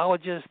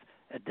dermatologist,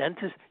 a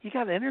dentist, you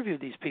got to interview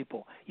these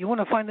people. You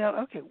want to find out,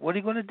 okay, what are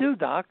you going to do,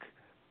 Doc?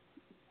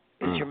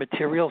 Is your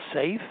material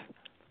safe?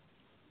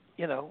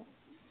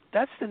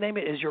 That's the name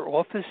of it. Is your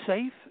office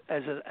safe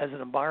as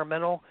an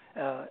environmental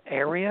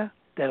area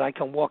that I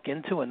can walk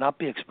into and not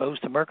be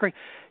exposed to mercury?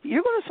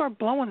 You're going to start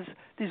blowing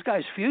these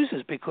guys'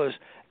 fuses because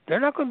they're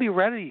not going to be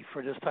ready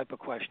for this type of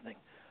questioning.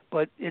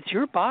 But it's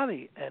your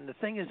body, and the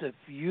thing is, if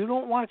you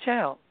don't watch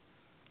out,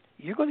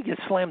 you're going to get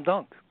slam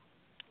dunked.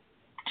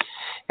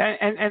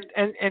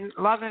 And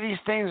a lot of these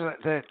things,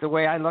 the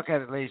way I look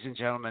at it, ladies and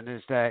gentlemen,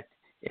 is that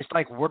it's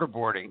like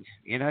waterboarding.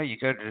 You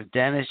go to the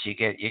dentist, you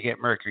get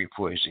mercury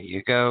poisoning.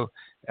 You go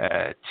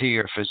to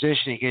your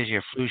physician, he gives you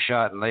a flu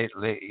shot, and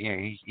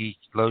he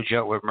loads you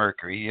up with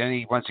mercury. Then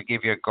he wants to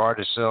give you a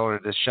Gardasil or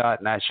this shot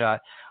and that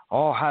shot,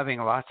 all having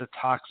lots of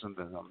toxins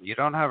in them. You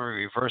don't have a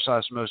reverse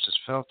osmosis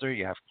filter.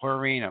 You have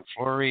chlorine and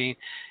fluorine.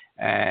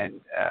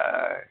 and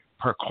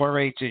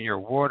perchlorates in your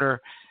water.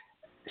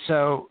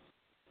 So,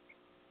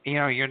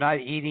 you're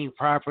not eating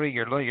properly.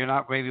 You're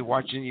not maybe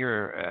watching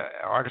your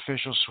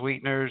artificial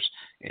sweeteners.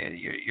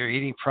 You're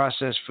eating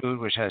processed food,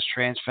 which has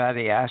trans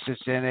fatty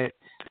acids in it.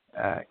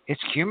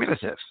 It's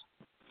cumulative.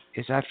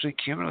 It's absolutely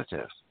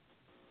cumulative.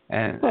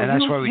 And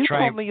that's why we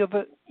try.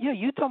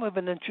 You told me of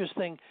an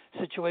interesting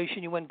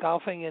situation. You went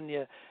golfing and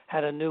you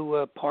had a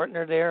new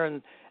partner there,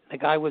 and the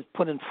guy was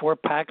putting 4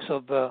 packs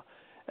of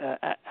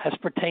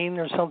aspartame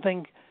or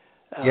something.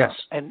 Yes.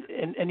 And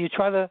you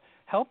try to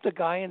help the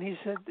guy, and he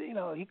said,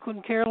 he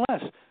couldn't care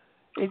less.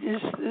 It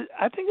is.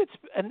 I think it's.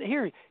 And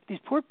here, these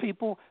poor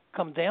people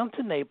come down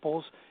to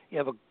Naples. You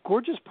have a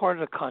gorgeous part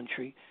of the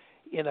country.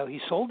 He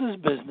sold his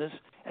business,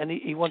 and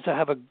he wants to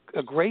have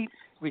a great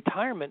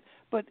retirement,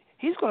 but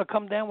he's going to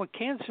come down with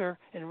cancer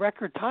in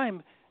record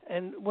time.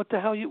 And what the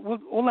hell?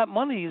 All that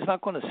money is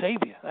not going to save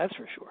you. That's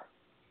for sure.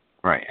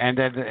 Right, and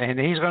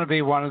he's going to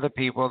be one of the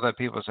people that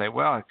people say,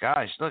 well,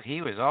 gosh, look,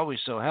 he was always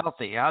so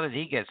healthy. How did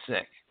he get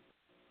sick?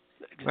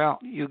 Well,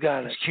 you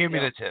got it's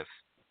cumulative.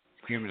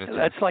 Yeah. Cumulative.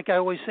 That's like I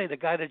always say, the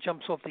guy that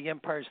jumps off the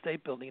Empire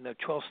State Building,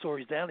 12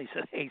 stories down, he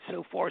said, hey,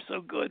 so far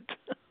so good.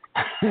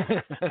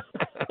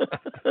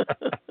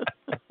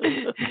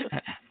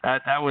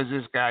 that was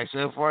this guy.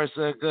 So far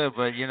so good,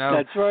 but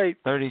that's right.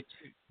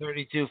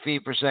 32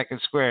 feet per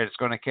second squared. It's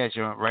going to catch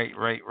him right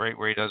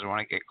where he doesn't want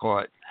to get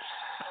caught.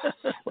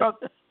 Well,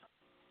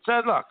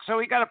 so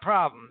we got a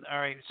problem. All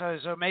right.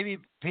 So maybe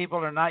people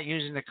are not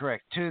using the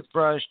correct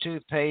toothbrush,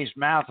 toothpaste,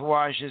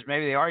 mouthwashes.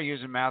 Maybe they are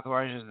using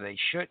mouthwashes. They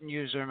shouldn't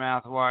use their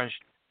mouthwash.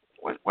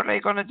 What are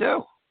they going to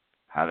do?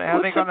 How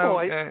are they going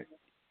to?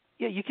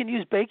 Yeah, you can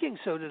use baking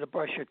soda to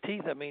brush your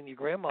teeth. I mean, your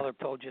grandmother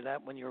told you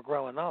that when you were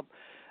growing up.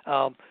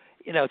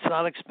 It's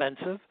not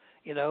expensive.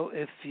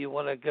 If you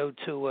want to go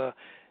to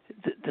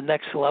the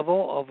next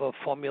level of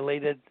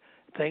formulated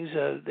things,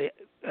 the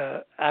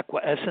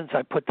Aqua Essence,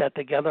 I put that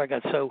together. I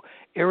got so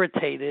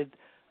irritated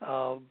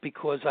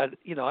because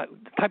the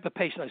type of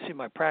patient I see in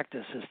my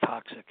practice is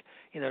toxic.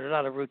 They're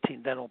not a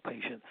routine dental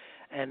patient,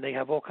 and they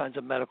have all kinds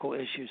of medical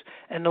issues.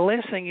 And the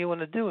last thing you want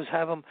to do is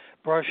have them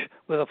brush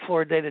with a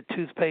fluoridated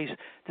toothpaste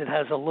that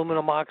has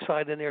aluminum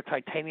oxide in there,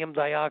 titanium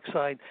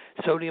dioxide,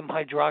 sodium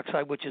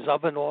hydroxide, which is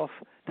oven off,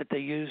 that they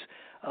use,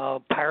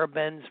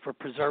 parabens for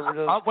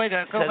preservatives. Oh, wait,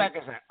 go back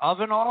a second.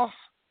 Oven off?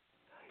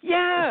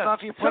 Yeah, the stuff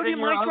you put sodium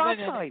in your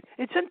hydroxide.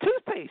 It's in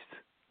toothpaste.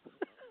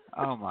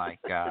 Oh my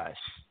gosh!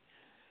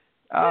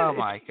 Oh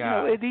my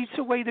God! It eats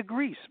away the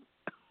grease.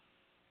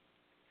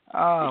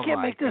 Oh, you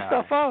can't make this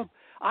stuff up.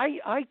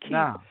 I keep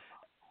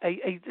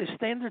a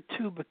standard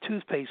tube of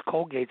toothpaste,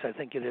 Colgate's, I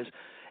think it is,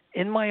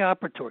 in my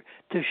operatory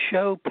to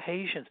show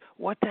patients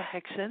what the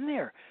heck's in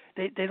there.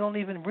 They don't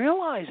even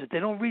realize it. They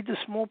don't read the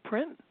small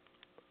print.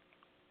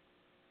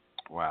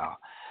 Wow.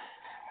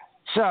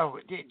 So,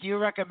 do you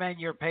recommend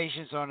your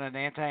patients on an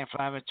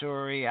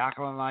anti-inflammatory,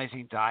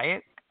 alkalinizing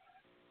diet?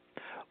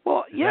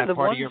 Well, yeah,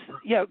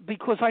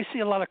 because I see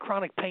a lot of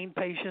chronic pain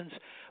patients,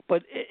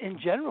 but in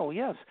general,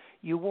 yes,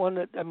 you want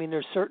to. I mean,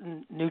 there's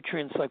certain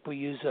nutrients like we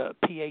use a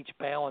pH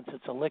balance.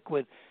 It's a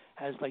liquid,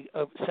 has like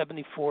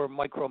 74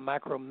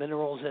 macro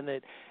minerals in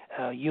it,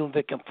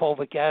 humic and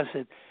fulvic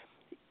acid.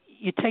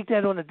 You take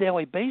that on a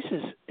daily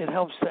basis, it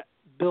helps to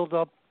build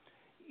up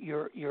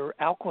your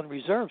alkaline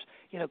reserves.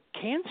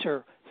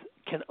 Cancer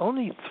can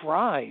only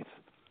thrive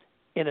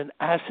in an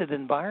acid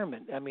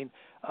environment. I mean,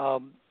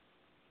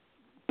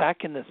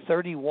 back in the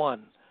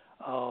 31,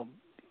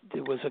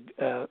 there was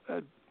a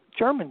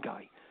German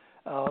guy.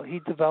 He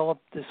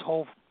developed this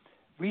whole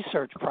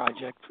research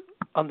project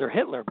under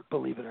Hitler,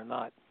 believe it or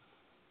not.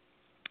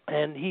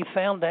 And he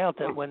found out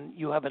that when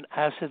you have an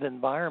acid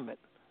environment,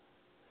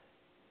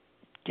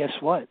 guess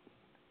what?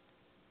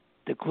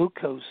 The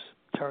glucose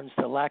turns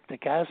to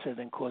lactic acid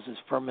and causes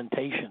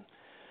fermentation.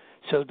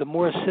 So the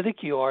more acidic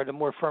you are, the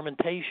more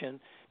fermentation.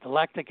 The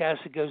lactic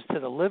acid goes to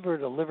the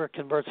liver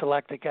converts the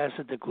lactic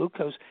acid to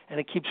glucose, and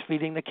it keeps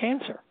feeding the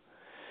cancer.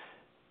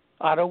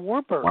 Otto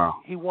Warburg,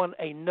 He won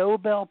a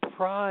Nobel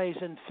Prize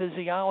in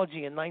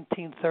Physiology in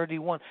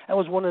 1931. That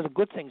was one of the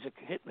good things that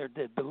Hitler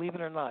did, believe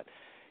it or not.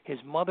 His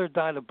mother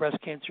died of breast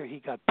cancer. He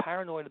got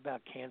paranoid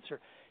about cancer.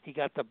 He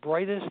got the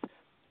brightest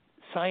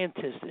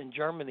scientist in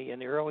Germany in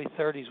the early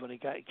 30s when he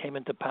came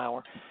into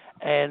power,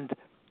 and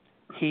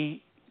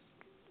he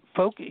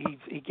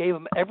gave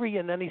them every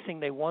and anything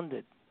they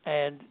wanted,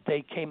 and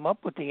they came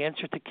up with the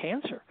answer to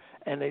cancer.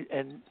 And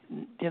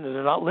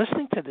they're not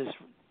listening to this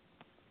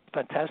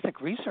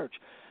fantastic research,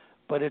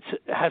 but it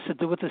has to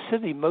do with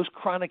acidity. Most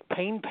chronic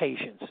pain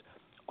patients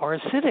are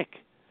acidic.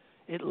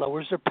 It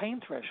lowers their pain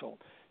threshold.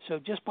 So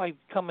just by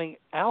becoming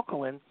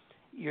alkaline,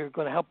 you're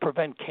going to help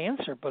prevent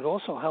cancer, but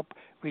also help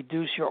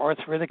reduce your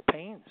arthritic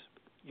pains,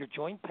 your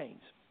joint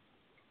pains.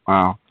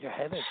 Wow. Your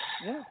headache.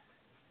 Yeah.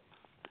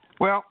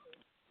 Well,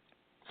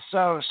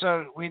 so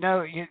we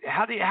know.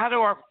 How do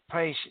our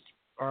patients,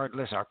 or at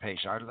least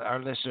our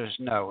listeners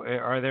know?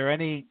 Are there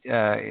any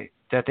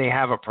that they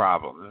have a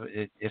problem?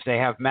 If they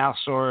have mouth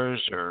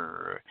sores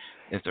or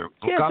if their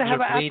gums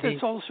are bleeding?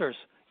 Aphthous ulcers.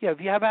 Yeah,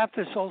 if you have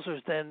aphthous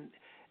ulcers, then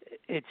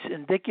it's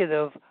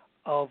indicative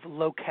of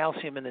low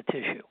calcium in the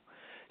tissue.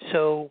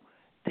 So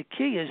the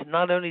key is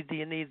not only do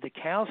you need the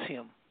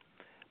calcium,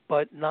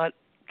 but not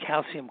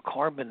calcium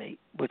carbonate,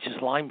 which is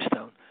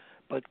limestone,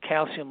 but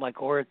calcium like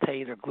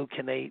orotate or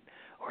gluconate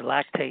or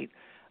lactate.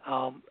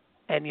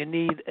 And you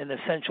need an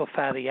essential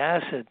fatty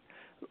acid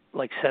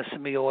like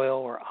sesame oil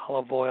or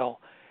olive oil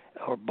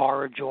or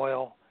borage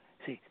oil,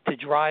 to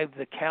drive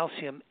the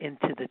calcium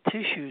into the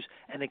tissues,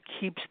 and it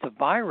keeps the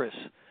virus,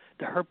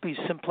 the herpes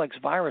simplex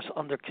virus,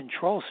 under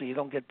control so you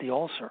don't get the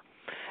ulcer.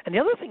 And the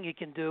other thing you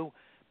can do,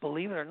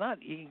 believe it or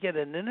not, you can get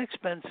an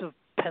inexpensive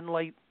pen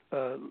light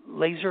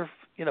laser,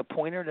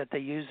 pointer that they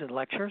use in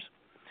lectures.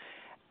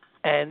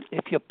 And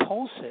if you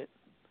pulse it,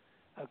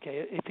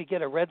 okay, if you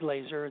get a red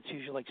laser, it's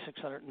usually like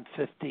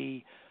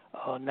 650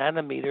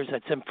 nanometers,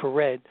 that's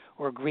infrared,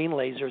 or a green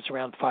laser, it's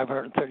around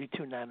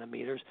 532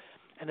 nanometers.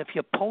 And if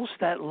you pulse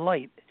that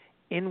light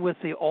in with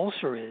the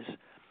ulcer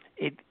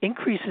it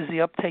increases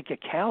the uptake of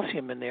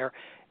calcium in there.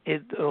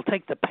 It'll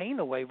take the pain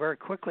away very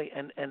quickly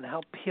and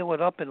help heal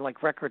it up in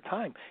like record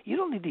time. You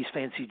don't need these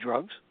fancy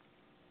drugs.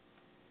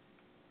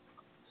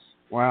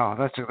 Wow,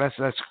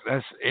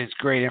 it's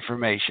great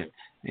information.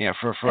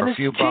 For a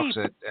few bucks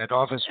at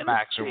Office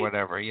Max or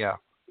whatever. Yeah.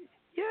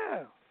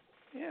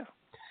 Yeah.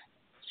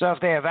 So if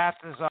they have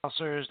aphthous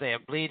ulcers, they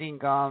have bleeding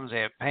gums,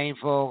 they have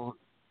painful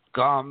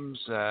gums.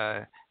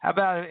 How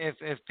about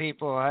if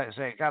people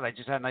say, God, I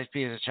just had a nice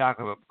piece of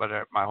chocolate, but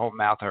my whole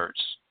mouth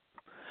hurts?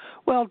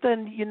 Well,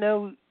 then,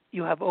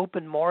 you have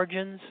open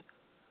margins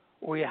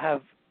or you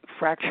have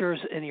fractures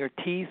in your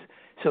teeth,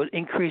 so it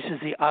increases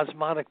the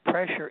osmotic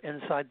pressure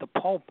inside the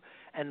pulp,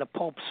 and the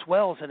pulp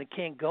swells and it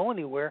can't go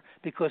anywhere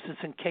because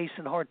it's encased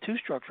in hard tooth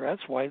structure.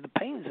 That's why the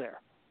pain's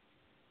there.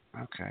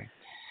 Okay.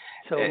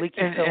 So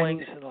leaky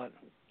fillings and all that.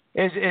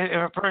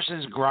 If a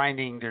person's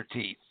grinding their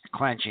teeth,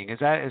 clenching, is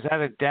that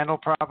a dental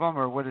problem,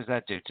 or what does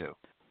that do to?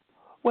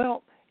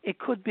 Well, it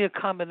could be a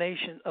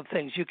combination of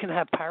things. You can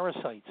have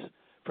parasites,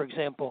 for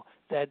example,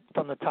 that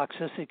from the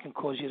toxicity can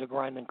cause you to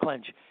grind and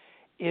clench.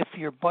 If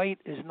your bite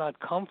is not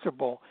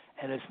comfortable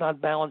and it's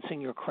not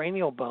balancing your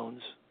cranial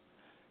bones,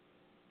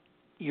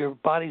 your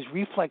body's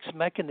reflex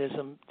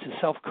mechanism to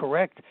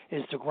self-correct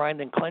is to grind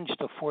and clench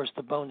to force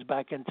the bones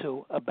back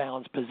into a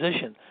balanced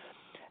position.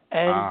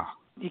 And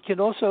you can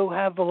also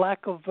have a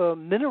lack of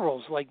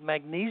minerals like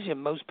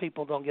magnesium. Most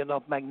people don't get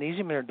enough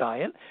magnesium in their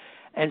diet.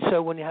 And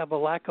so when you have a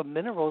lack of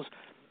minerals,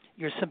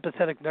 your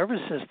sympathetic nervous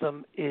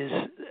system is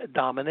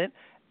dominant,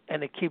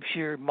 and it keeps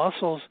your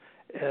muscles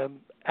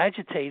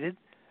agitated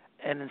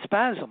and in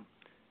spasm.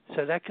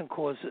 So that can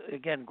cause,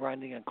 again,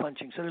 grinding and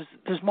clenching. So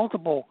there's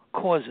multiple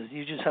causes.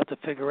 You just have to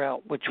figure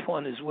out which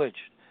one is which.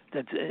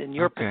 That's in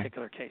your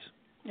particular case.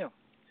 Yeah.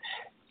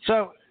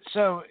 So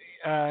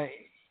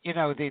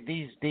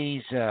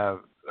these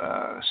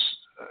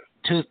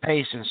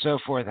toothpaste and so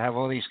forth have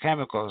all these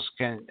chemicals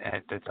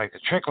like the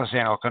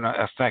triclosanol can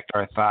affect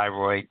our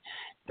thyroid.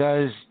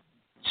 Does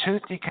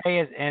tooth decay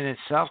in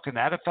itself, can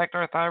that affect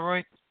our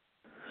thyroid?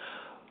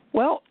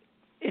 Well,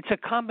 it's a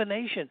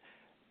combination.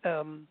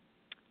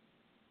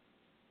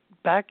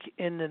 Back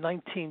in the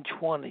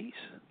 1920s,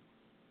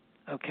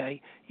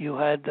 you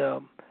had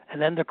an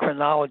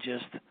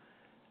endocrinologist,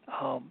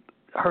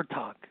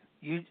 Hertog,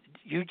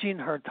 Eugene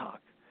Hertog.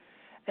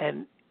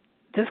 And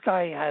this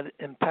guy had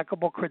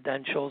impeccable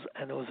credentials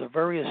and was a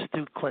very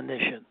astute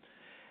clinician.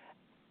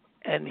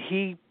 And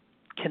he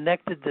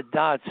connected the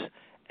dots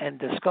and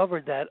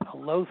discovered that a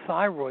low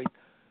thyroid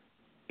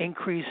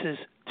increases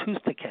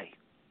tooth decay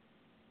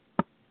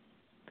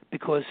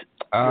because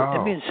your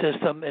immune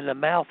system in the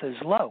mouth is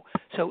low.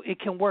 So it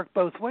can work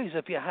both ways.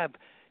 If you have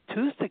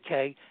tooth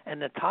decay and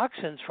the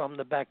toxins from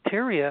the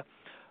bacteria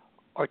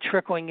are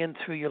trickling in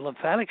through your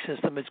lymphatic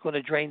system, it's going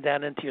to drain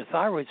down into your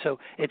thyroid. So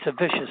it's a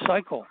vicious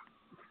cycle.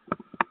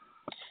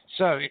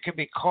 So it could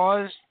be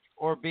caused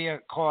or be a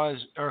cause,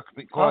 or it could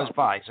be caused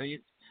by. So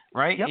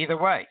right? Yep. Either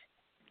way.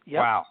 Yep.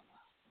 Wow.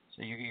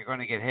 So you're going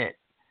to get hit.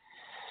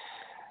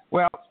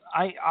 Well,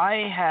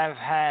 I have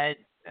had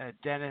a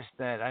dentist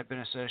that I've been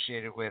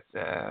associated with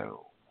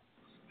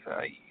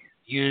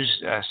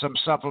use some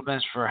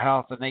supplements for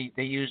health, and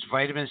they use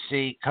vitamin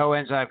C,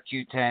 coenzyme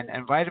Q10,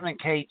 and vitamin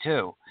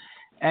K2.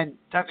 And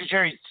Dr.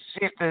 Jerry,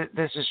 see if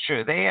this is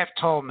true. They have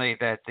told me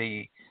that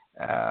the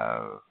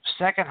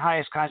second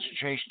highest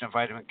concentration of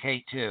vitamin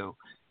K2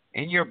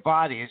 in your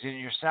body is in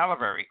your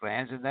salivary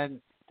glands, and then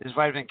this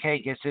vitamin K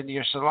gets into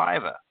your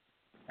saliva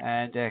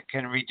and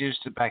can reduce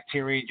the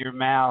bacteria in your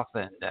mouth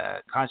and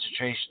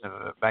concentration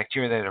of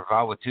bacteria that are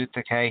involved with tooth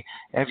decay.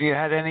 Have you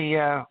heard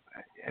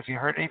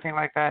anything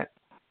like that?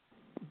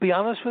 Be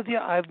honest with you,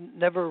 I've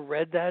never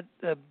read that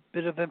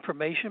bit of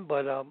information,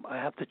 but I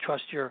have to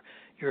trust your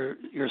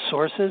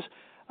sources.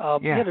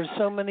 There's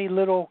so many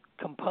little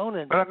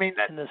components. But I mean,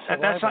 in the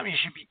saliva. that's something you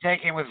should be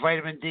taking with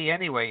vitamin D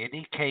anyway. You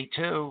need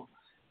K2.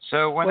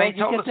 So when they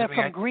told us, you get that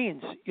from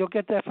greens. You'll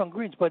get that from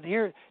greens. But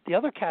here, the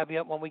other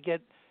caveat: when we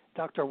get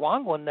Dr.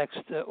 Wang one next,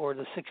 or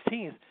the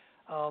 16th.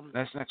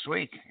 That's next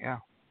week. Yeah.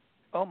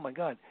 Oh my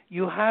God!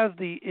 You have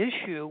the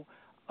issue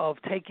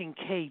of taking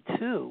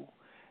K2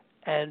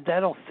 and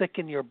that'll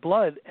thicken your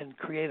blood and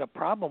create a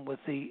problem with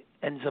the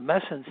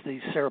enzymescence, the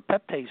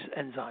serrapeptase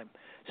enzyme.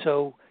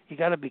 So you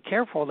got to be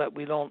careful that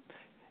we don't,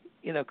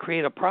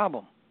 create a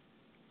problem.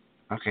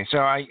 Okay, so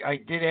I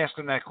did ask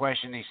him that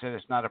question. He said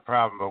it's not a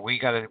problem, but we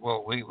got to.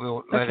 Well,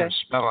 we'll let him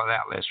spell it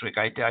out this week.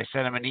 I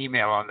sent him an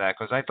email on that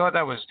because I thought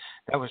that was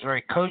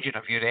very cogent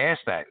of you to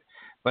ask that.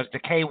 But the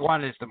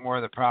K1 is the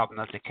more the problem,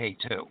 not the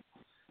K2.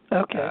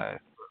 Okay.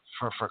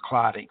 For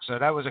clotting. So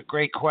that was a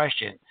great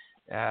question,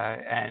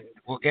 and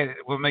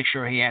we'll make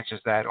sure he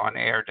answers that on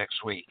air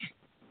next week.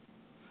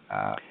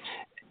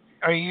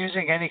 Are you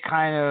using any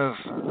kind of?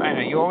 I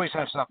know you always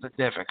have something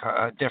different,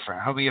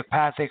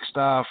 homeopathic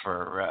stuff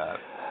or.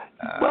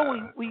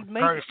 Well, we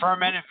make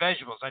fermented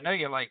vegetables. I know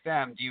you like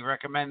them. Do you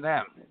recommend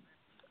them?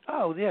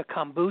 Oh yeah,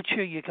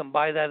 kombucha. You can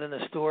buy that in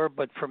the store,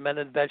 but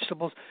fermented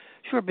vegetables,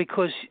 sure,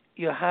 because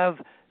you have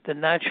the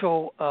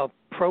natural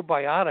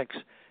probiotics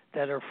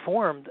that are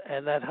formed,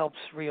 and that helps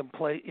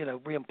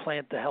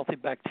reimplant the healthy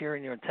bacteria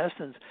in your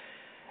intestines,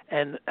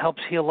 and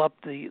helps heal up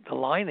the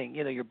lining.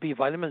 Your B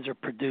vitamins are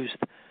produced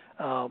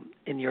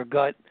in your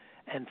gut,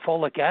 and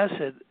folic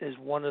acid is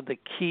one of the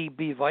key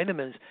B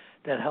vitamins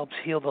that helps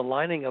heal the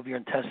lining of your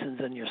intestines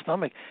and your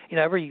stomach.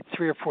 Every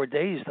 3 or 4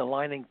 days, the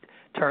lining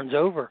turns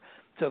over.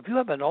 So if you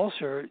have an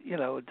ulcer,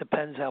 it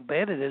depends how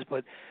bad it is,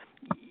 but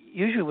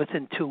usually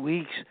within 2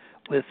 weeks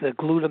with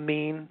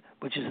glutamine,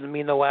 which is an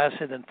amino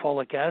acid, and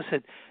folic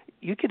acid,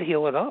 you could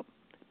heal it up.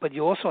 But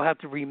you also have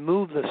to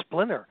remove the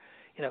splinter.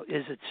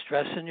 Is it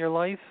stress in your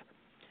life?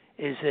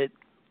 Is it,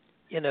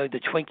 the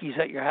Twinkies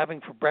that you're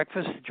having for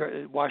breakfast,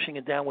 washing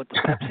it down with the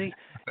Pepsi?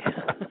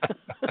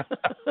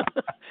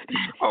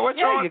 Well, what's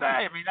wrong with that?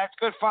 I mean, that's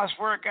good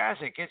phosphoric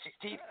acid. Gets your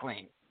teeth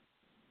clean.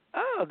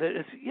 Oh,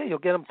 you'll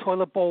get them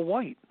toilet bowl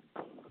white.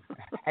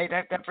 Hey,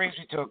 that brings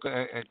me to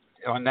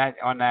on that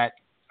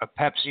a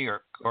Pepsi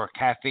or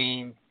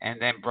caffeine,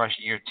 and then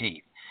brushing your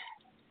teeth.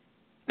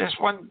 This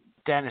one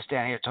dentist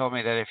down here told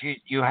me that if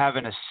you have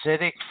an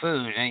acidic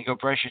food and you go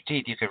brush your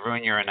teeth, you could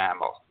ruin your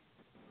enamel.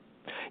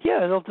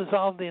 Yeah, it'll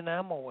dissolve the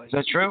enamel away. Is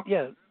that true?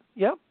 Yeah.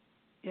 Yep.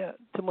 Yeah.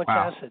 Too much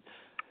acid.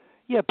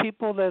 Yeah,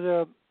 people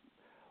that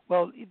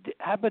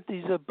how about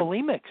these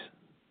bulimics?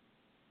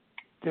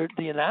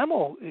 The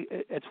enamel,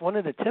 it's one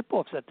of the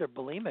tip-offs that they're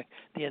bulimic.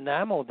 The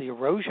enamel, the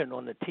erosion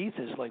on the teeth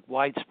is like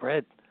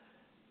widespread.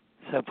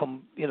 So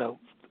from,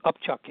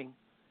 upchucking,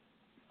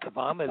 the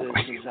vomit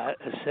is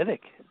acidic.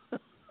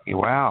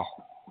 Wow.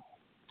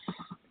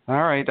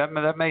 All right,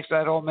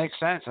 that all makes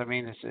sense. I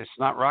mean, it's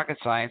not rocket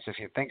science if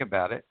you think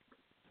about it.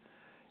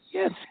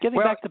 Yeah, it's getting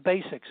back to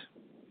basics.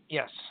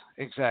 Yes,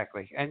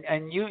 exactly.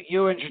 And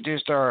you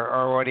introduced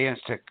our audience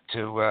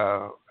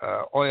to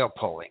oil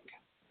pulling.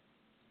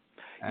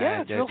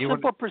 Yeah, it's a real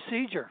simple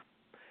procedure.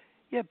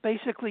 Yeah,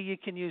 basically you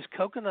can use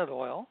coconut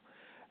oil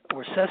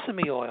or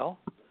sesame oil,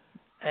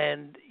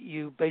 and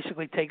you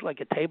basically take like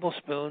a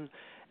tablespoon,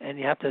 and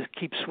you have to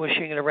keep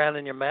swishing it around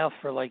in your mouth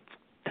for like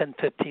 10,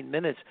 15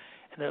 minutes,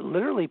 and it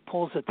literally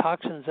pulls the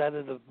toxins out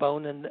of the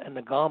bone and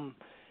the gum,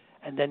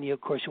 and then you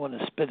want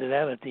to spit it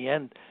out at the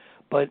end.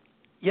 But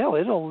yeah,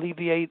 it'll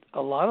alleviate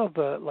a lot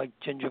of like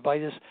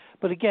gingivitis.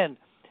 But again,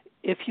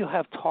 if you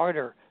have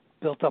tartar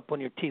built up on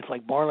your teeth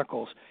like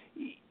barnacles,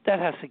 that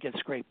has to get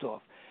scraped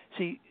off.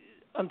 See,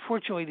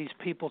 unfortunately, these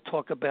people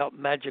talk about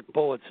magic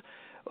bullets.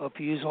 If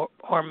you use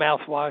our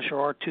mouthwash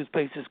or our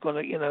toothpaste, it's going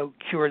to,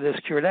 cure this,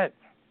 cure that.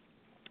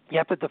 You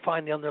have to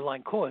define the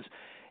underlying cause.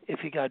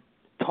 If you got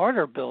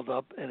tartar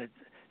buildup and it's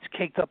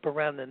caked up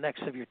around the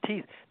necks of your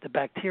teeth, the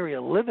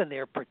bacteria live in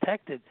there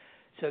protected,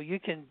 so you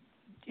can,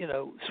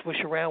 swish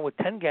around with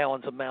 10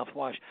 gallons of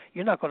mouthwash.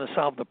 You're not going to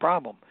solve the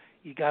problem.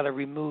 You got to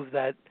remove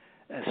that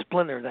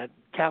splinter, that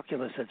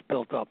calculus that's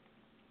built up.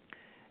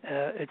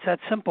 It's that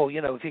simple.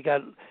 If you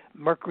got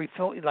mercury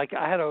filling, like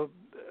I had a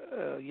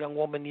young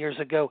woman years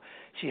ago,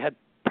 she had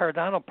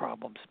periodontal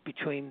problems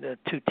between the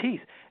two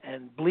teeth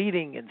and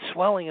bleeding and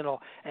swelling and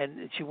all,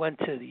 and she went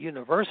to the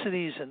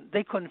universities and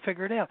they couldn't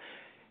figure it out.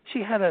 She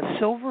had a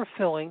silver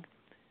filling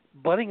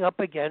butting up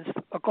against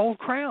a gold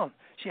crown.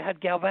 She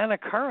had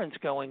galvanic currents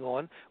going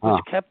on,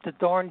 which kept the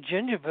darn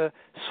gingiva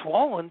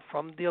swollen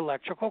from the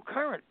electrical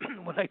current.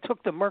 When I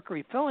took the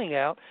mercury filling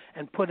out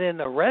and put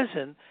in a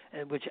resin,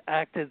 which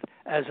acted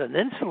as an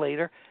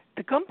insulator,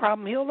 the gum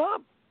problem healed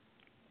up.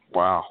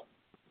 Wow.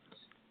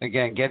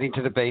 Again, getting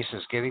to the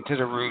basis, getting to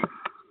the root.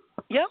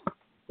 Yep.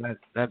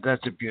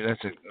 That's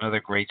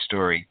another great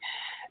story.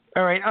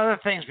 All right, other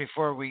things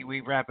before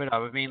we wrap it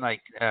up. I mean,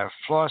 like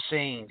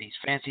flossing, these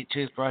fancy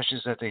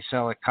toothbrushes that they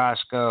sell at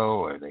Costco,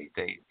 or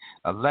they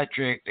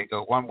electric, they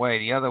go one way,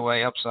 the other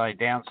way, upside,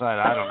 downside,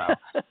 I don't know.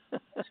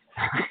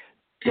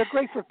 They're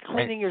great for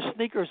cleaning your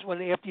sneakers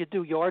after you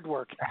do yard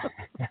work.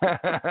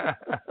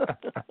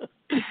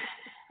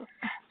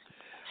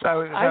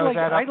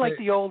 I like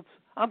the old.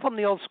 I'm from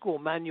the old school,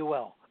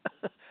 Manuel.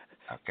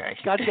 Okay.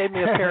 God gave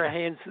me a pair of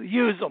hands.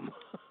 Use them.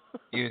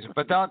 Use them,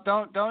 but don't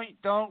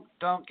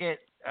get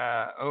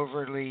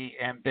overly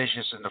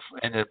ambitious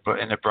in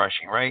the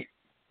brushing, right?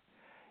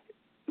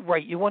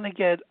 Right. You want to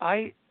get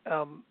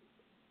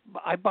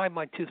I buy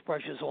my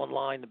toothbrushes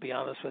online. To be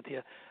honest with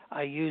you,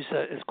 I use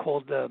it's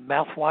called the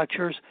Mouth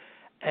Watchers,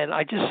 and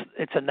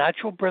it's a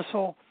natural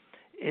bristle.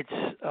 It's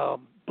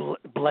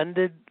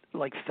blended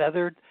like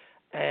feathered,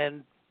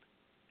 and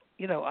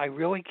I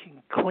really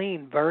can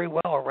clean very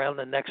well around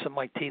the necks of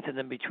my teeth and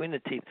in between the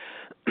teeth.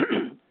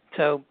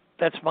 So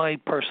that's my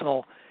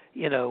personal,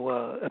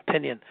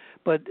 opinion.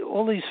 But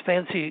all these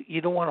fancy,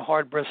 you don't want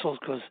hard bristles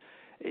because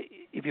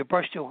if you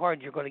brush too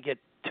hard, you're going to get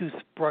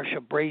toothbrush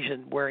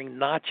abrasion wearing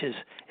notches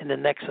in the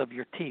necks of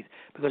your teeth.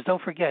 Because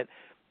don't forget,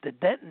 the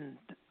dentin,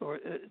 or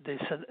the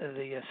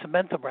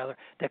cementum rather,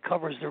 that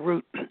covers the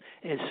root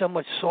is so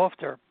much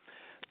softer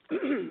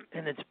in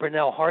its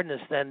Brinell hardness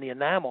than the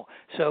enamel.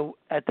 So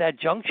at that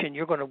junction,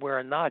 you're going to wear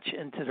a notch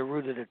into the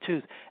root of the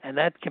tooth, and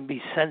that can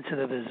be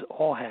sensitive as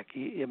all heck.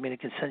 I mean,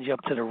 it can send you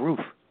up to the roof.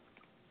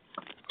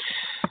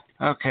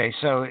 Okay,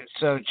 so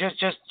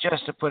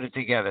just to put it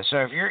together, so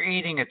if you're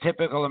eating a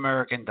typical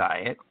American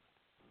diet,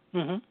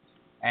 mm-hmm.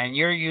 and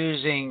you're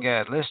using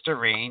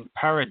Listerine,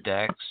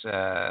 Paradex,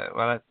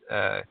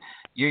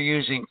 you're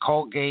using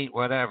Colgate,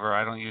 whatever.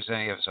 I don't use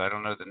any of it, so I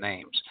don't know the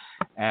names.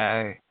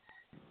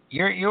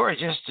 You are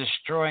just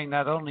destroying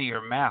not only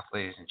your mouth,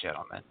 ladies and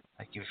gentlemen,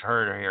 like you've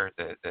heard here,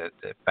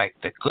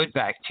 the good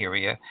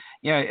bacteria.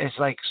 It's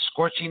like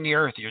scorching the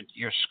earth.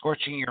 You're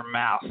scorching your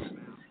mouth.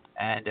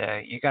 And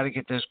you got to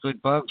get those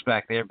good bugs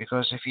back there,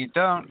 because if you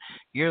don't,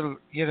 you're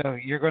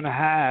going to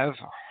have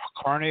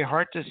coronary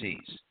heart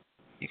disease.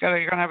 You're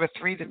going to have a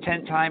 3 to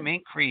 10 time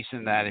increase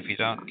in that if you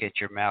don't get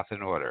your mouth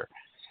in order.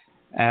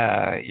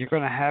 You're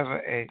going to have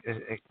a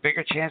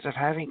bigger chance of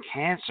having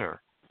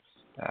cancer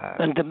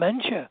and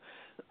dementia.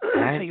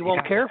 So you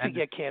won't care if you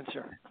get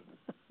cancer.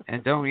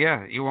 And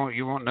you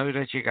won't know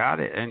that you got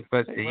it.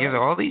 But right.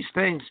 All these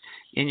things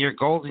in your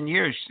golden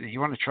years, you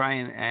want to try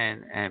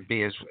and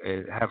be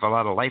have a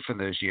lot of life in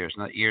those years,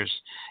 not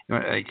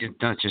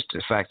just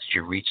the fact that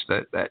you reach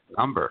that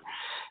number.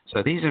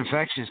 So these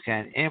infections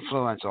can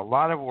influence a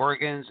lot of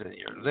organs and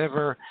your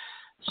liver.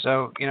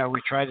 So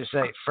we try to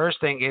say first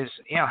thing is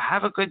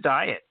have a good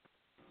diet.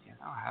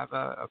 Have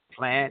a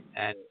plant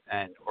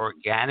and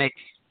organic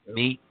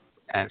meat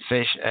and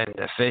fish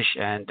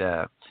and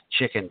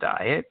chicken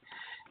diet.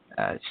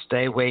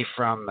 Stay away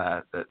from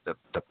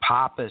the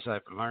pop, as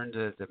I've learned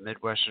the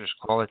Midwesterners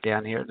call it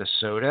down here, the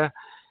soda.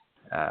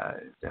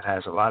 That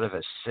has a lot of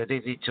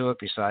acidity to it,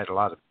 besides a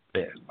lot of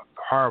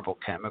horrible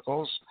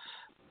chemicals.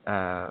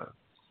 Soda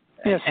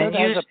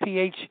has a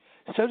pH.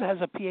 Soda has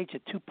a pH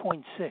at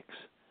 2.6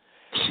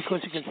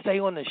 because it can stay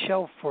on the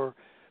shelf for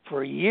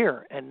a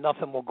year and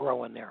nothing will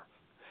grow in there.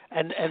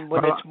 And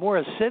when it's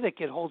more acidic,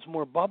 it holds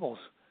more bubbles.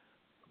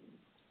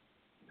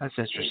 That's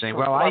interesting.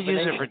 Well, I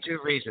use it for two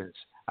reasons.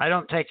 I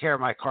don't take care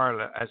of my car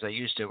as I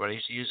used to, but I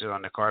used to use it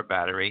on the car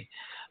battery.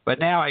 But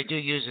now I do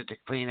use it to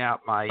clean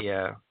out my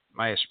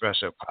my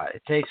espresso pot.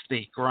 It takes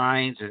the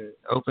grinds and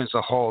opens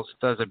the holes.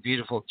 It does a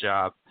beautiful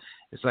job.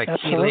 It's like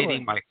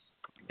chelating my.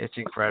 It's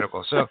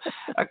incredible. So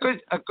a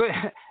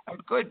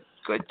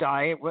good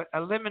diet would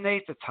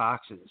eliminate the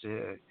toxins.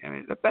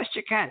 The best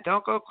you can.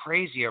 Don't go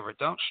crazy over it.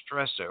 Don't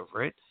stress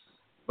over it.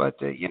 But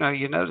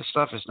the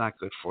stuff is not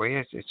good for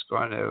you. It's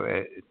going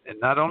to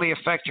not only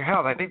affect your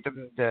health. I think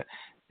the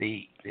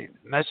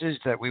message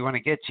that we want to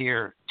get to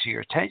your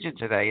attention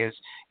today is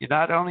you're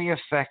not only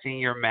affecting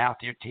your mouth,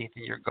 your teeth,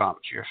 and your gums.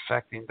 You're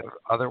affecting the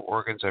other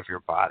organs of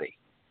your body.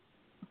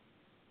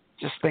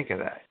 Just think of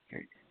that.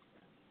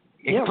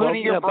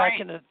 Including your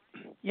brain.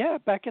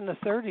 Back in the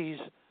 30s,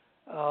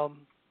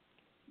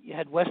 you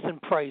had Weston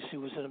Price,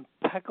 who was an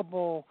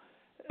impeccable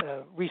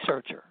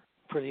researcher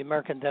for the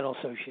American Dental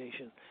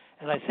Association.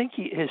 And I think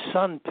his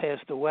son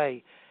passed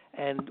away,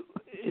 and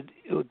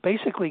it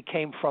basically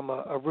came from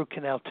a root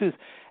canal tooth.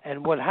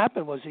 And what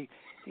happened was he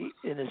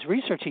in his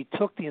research, he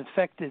took the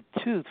infected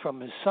tooth from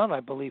his son, I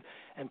believe,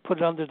 and put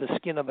it under the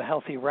skin of a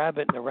healthy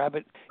rabbit, and the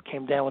rabbit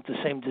came down with the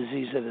same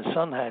disease that his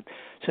son had.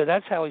 So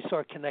that's how he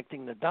started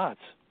connecting the dots.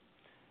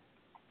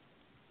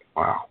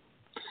 Wow.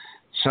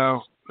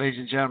 So, ladies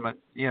and gentlemen,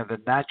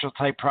 the natural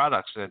type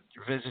products.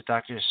 Visit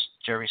Dr.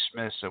 Jerry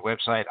Smith's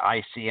website,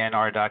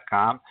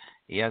 icnr.com.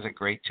 He has a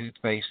great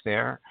toothpaste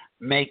there.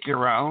 Make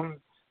your own.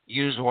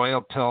 Use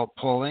oil pill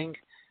pulling.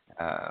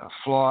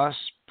 Floss.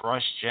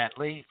 Brush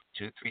gently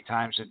 2-3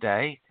 times a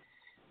day.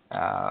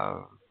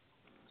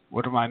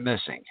 What am I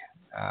missing?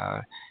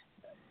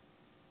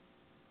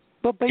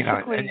 Well,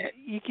 basically,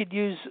 you could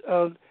use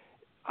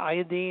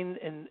iodine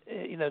and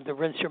to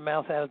rinse your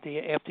mouth out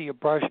after you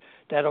brush.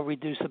 That'll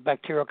reduce the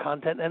bacterial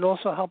content and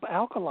also help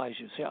alkalize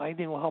you. See,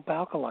 iodine will help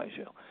alkalize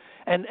you.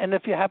 And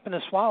if you happen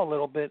to swallow a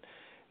little bit,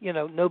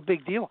 no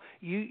big deal.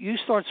 You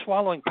start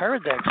swallowing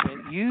Paradex,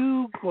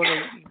 you going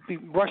to be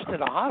rushed to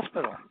the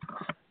hospital.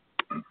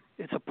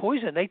 It's a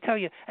poison. They tell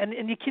you,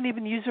 and you can't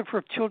even use it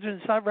for children.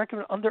 It's not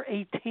recommended under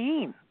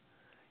 18.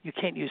 You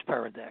can't use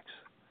Paradex.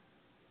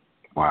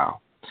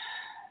 Wow.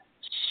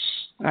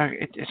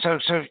 So,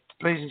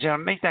 ladies and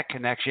gentlemen, make that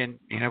connection.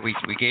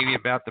 We gave you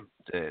about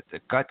the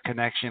gut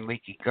connection,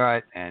 leaky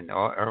gut, and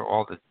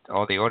all the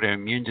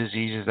autoimmune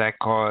diseases that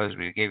cause.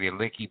 We gave you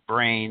leaky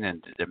brain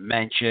and the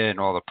dementia and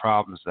all the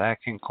problems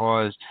that can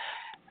cause.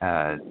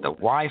 The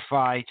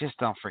Wi-Fi, just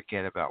don't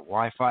forget about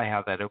Wi-Fi,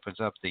 how that opens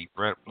up the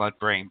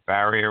blood-brain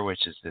barrier,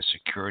 which is the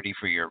security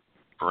for your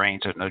brain,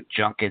 so no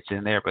junk gets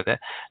in there. But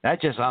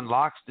that just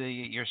unlocks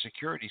your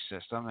security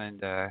system,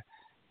 and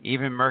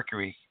even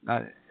mercury,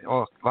 a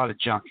lot of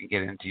junk can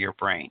get into your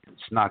brain.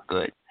 It's not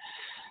good.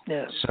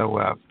 Yeah.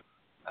 So,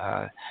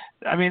 I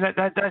mean,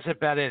 that's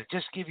about it.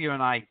 Just give you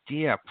an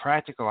idea, a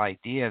practical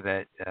idea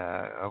that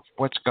of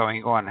what's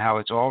going on, how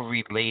it's all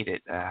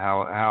related,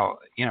 how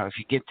if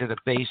you get to the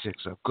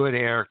basics of good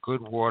air,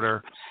 good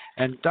water.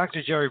 And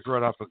Dr. Jerry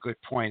brought up a good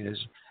point is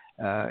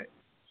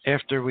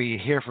after we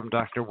hear from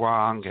Dr.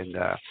 Wong, and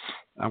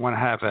I want to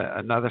have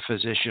another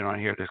physician on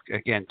here to,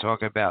 again,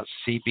 talk about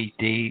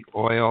CBD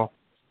oil.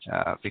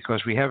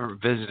 Because we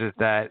haven't visited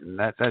that, and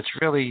that's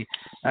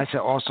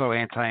also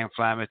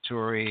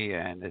anti-inflammatory,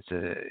 and it's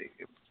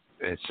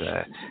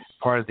a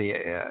part of the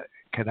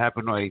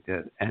cannabinoid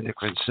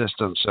endocrine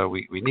system. So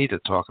we need to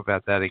talk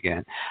about that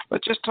again.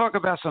 But just talk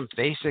about some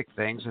basic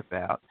things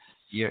about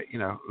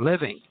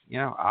living.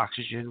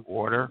 Oxygen,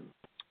 water,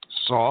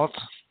 salt,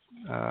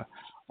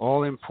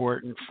 all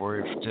important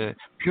for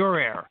pure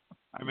air.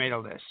 I made a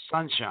list.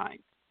 Sunshine.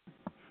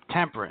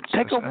 Temperance.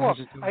 Take a walk.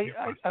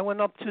 I went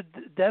up to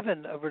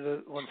Devon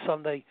on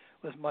Sunday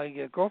with my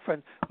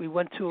girlfriend. We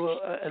went to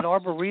an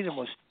arboretum,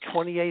 was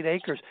 28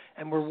 acres,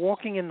 and we're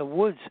walking in the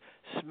woods,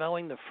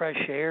 smelling the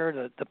fresh air,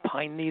 the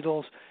pine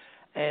needles,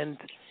 and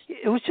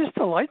it was just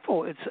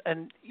delightful.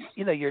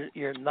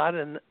 You're not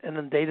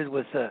inundated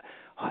with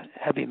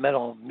heavy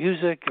metal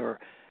music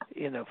or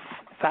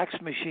fax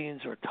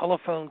machines or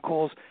telephone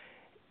calls.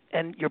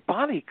 And your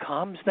body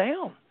calms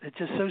down. It's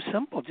just so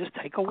simple. Just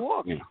take a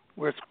walk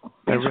where it's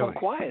peaceful and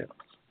quiet.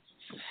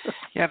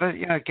 Yeah,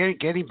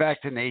 getting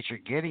back to nature,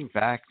 getting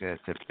back to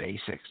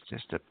basics,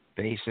 just the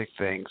basic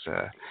things.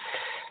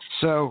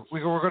 So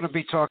we're going to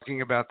be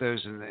talking about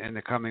those in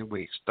the coming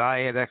weeks: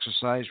 diet,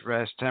 exercise,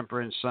 rest,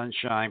 temperance,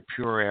 sunshine,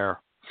 pure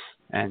air,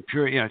 and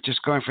pure.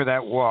 Just going for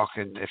that walk.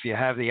 And if you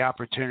have the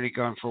opportunity,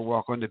 going for a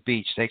walk on the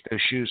beach, take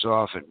those shoes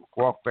off and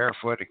walk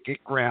barefoot and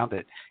get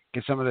grounded.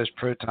 Get some of those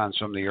protons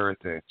from the earth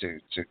to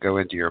go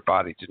into your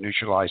body to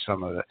neutralize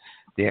some of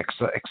the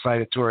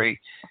excitatory.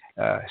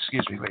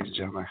 Excuse me, ladies and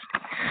gentlemen.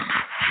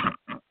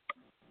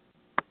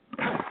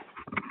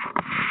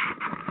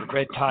 The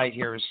red tide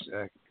here is,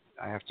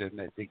 I have to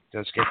admit, it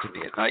does get to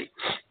me at night.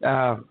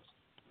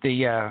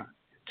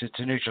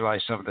 To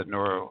neutralize some of the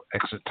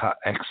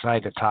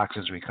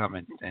neuroexcitotoxins we come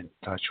in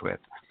touch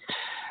with.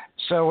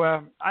 So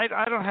I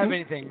don't have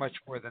anything much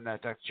more than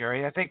that, Dr.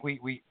 Jerry. I think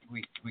we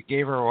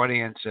gave our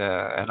audience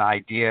an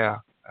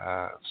idea,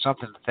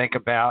 something to think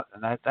about,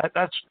 and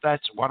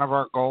that's one of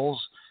our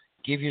goals.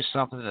 Give you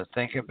something to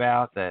think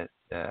about that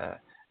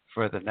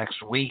for the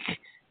next week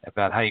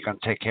about how you're going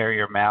to take care of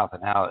your mouth,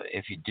 and how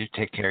if you do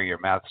take care of your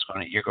mouth,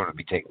 you're going to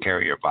be taking care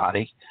of your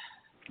body.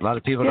 A lot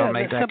of people don't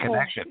make that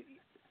connection.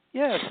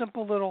 Yeah, a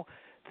simple little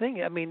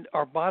thing. I mean,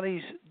 our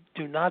bodies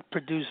do not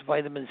produce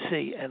vitamin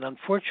C, and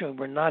unfortunately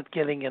we're not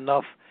getting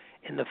enough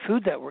in the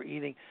food that we're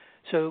eating.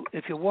 So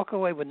if you walk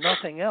away with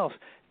nothing else,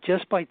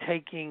 just by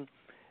taking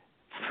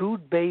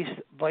food-based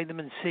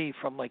vitamin C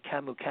from like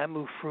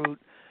camu fruit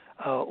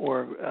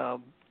or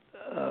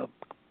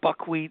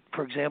buckwheat,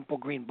 for example,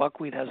 green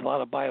buckwheat has a lot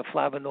of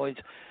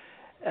bioflavonoids,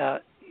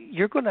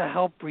 you're going to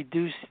help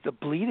reduce the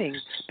bleeding,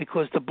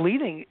 because the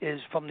bleeding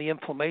is from the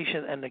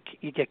inflammation, and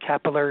you get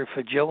capillary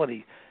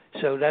fragility.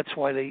 So that's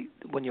why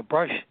when you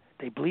brush,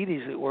 they bleed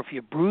easily, or if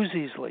you bruise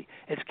easily,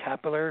 it's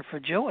capillary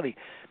fragility.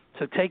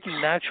 So taking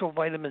natural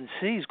vitamin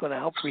C is going to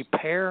help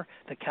repair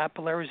the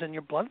capillaries in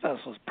your blood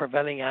vessels,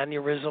 preventing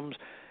aneurysms,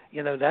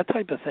 that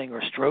type of thing,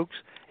 or strokes.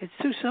 It's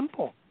too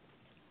simple.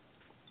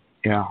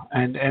 Yeah,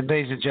 and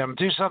ladies and gentlemen,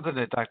 do something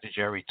that Dr.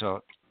 Jerry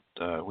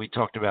we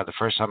talked about the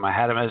first time I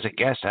had him as a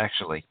guest,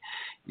 actually.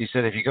 He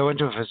said if you go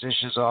into a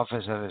physician's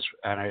office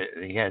and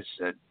he has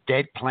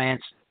dead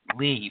plants,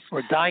 leave.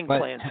 Or dying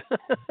plants.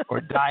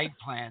 Or dying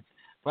plants.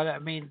 But, I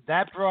mean,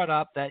 that brought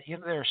up that,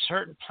 there are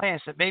certain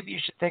plants that maybe you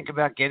should think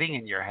about getting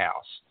in your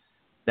house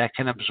that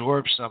can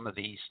absorb some of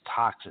these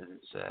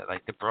toxins,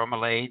 like the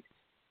bromelain.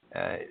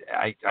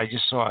 I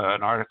just saw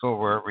an article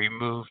where it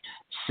removed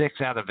 6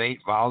 out of 8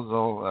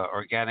 volatile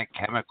organic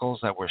chemicals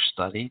that were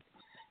studied.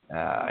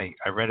 I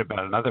read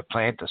about another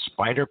plant, the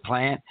spider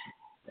plant,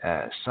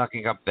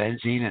 sucking up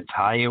benzene and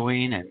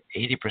toluene and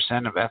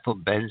 80% of ethyl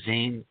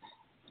benzene,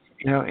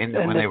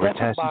 when they were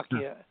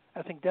tested.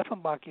 I think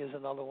Dieffenbachia is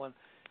another one.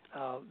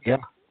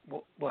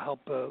 Will help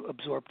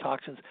absorb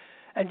toxins.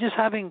 And just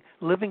having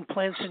living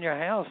plants in your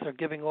house, they're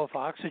giving off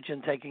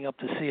oxygen, taking up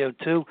the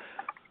CO2.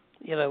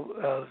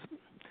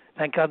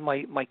 Thank God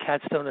my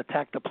cats don't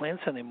attack the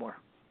plants anymore.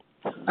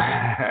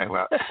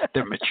 Well,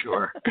 they're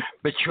mature.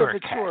 Mature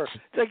cats.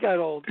 They got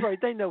old, right?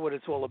 They know what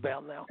it's all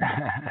about now.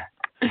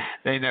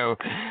 They know.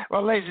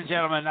 Well, ladies and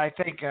gentlemen, I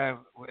think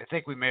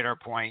we made our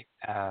point.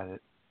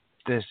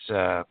 This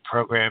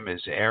program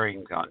is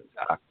airing on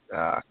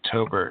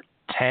October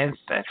 10th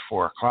at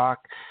 4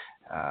 o'clock.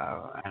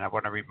 And I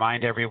want to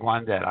remind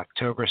everyone that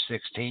October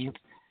 16th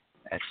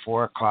at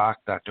 4 o'clock,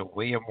 Dr.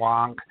 William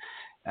Wong,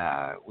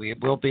 we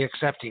will be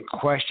accepting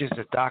questions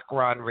at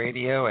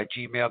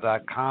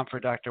docronradio@gmail.com for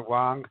Dr.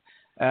 Wong.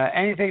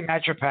 Anything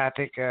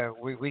naturopathic,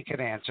 we can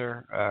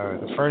answer.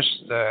 The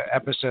first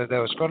episode,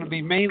 though, is going to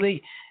be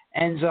mainly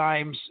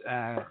enzymes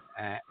and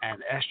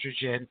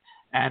estrogen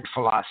and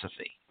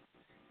philosophy.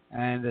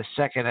 And the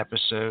second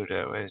episode,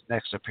 his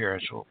next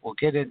appearance, we'll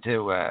get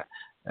into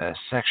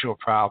sexual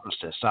problems,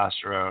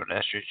 testosterone,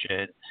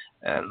 estrogen,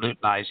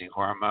 luteinizing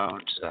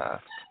hormones,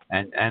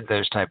 and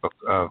those type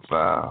of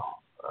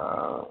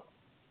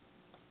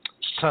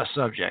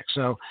subjects.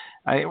 So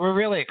we're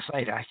really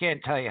excited. I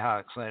can't tell you how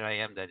excited I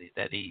am that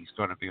he's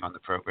going to be on the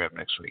program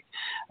next week.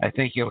 I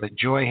think you'll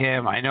enjoy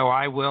him. I know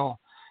I will.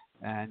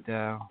 And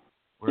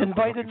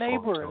invite a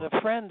neighbor and a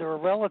friend or a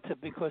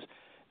relative, because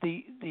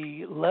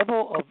the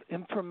level of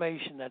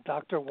information that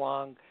Dr.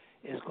 Wong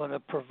is going to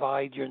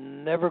provide, you're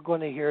never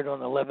going to hear it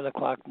on 11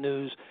 o'clock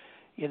news.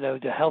 You know,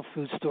 the health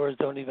food stores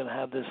don't even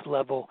have this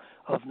level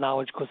of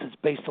knowledge because it's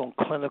based on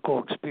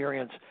clinical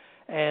experience.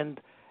 And,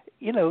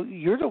 you know,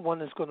 you're the one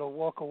that's going to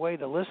walk away,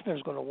 the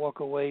listener's going to walk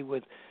away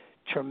with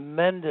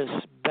tremendous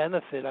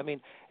benefit. I mean,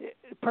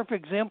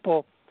 perfect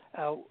example,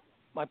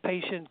 my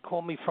patient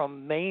called me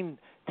from Maine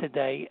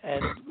today,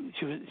 and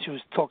she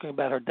was talking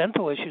about her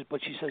dental issues, but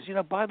she says, you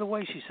know, by the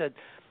way, she said,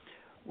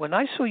 when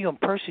I saw you in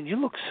person, you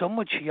look so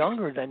much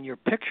younger than your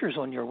pictures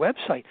on your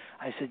website.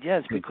 I said, yeah,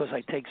 it's because I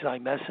take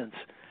Zymessence,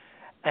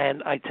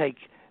 and I take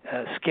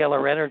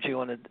Scalar Energy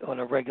on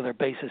a regular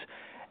basis.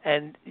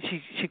 And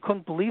she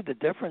couldn't believe the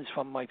difference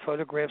from my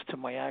photographs to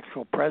my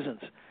actual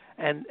presence.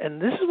 And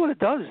this is what it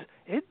does.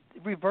 It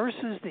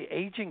reverses the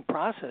aging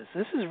process.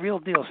 This is real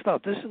deal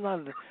stuff. This is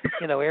not,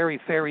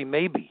 airy-fairy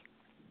maybe.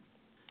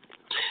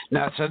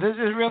 No, so this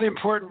is really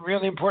important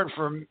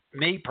for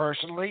me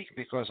personally,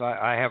 because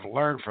I have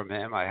learned from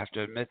him. I have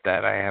to admit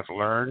that I have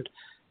learned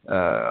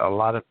a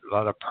lot of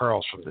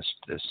pearls from this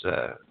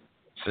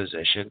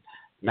physician,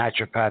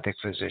 naturopathic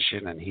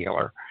physician and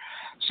healer.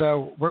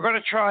 So we're going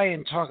to try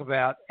and talk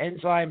about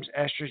enzymes,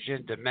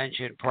 estrogen,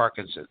 dementia, and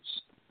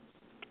Parkinson's.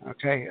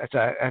 Okay, it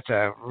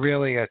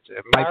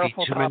might be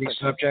too many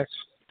subjects,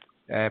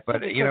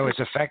 but it's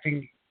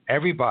affecting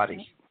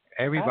everybody.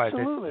 Everybody.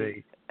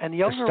 Absolutely. And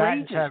younger the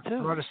statins ages have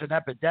too. brought us an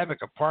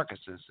epidemic of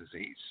Parkinson's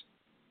disease.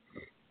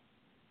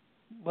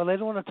 Well, they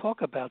don't want to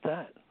talk about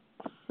that.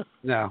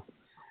 No.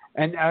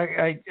 And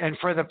and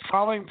for the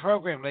following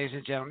program, ladies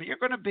and gentlemen, you're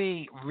going to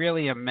be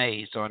really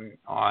amazed on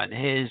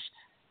his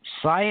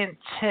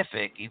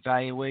scientific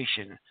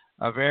evaluation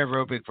of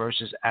aerobic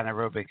versus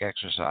anaerobic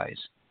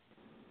exercise.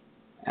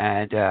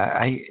 And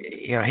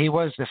he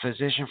was the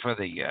physician for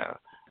the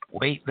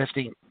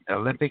weightlifting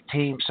Olympic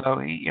team, so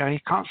he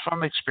comes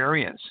from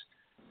experience.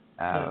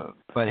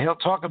 But he'll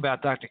talk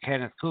about Dr.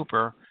 Kenneth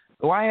Cooper,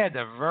 who I had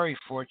the very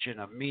fortune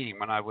of meeting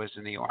when I was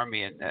in the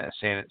Army in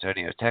San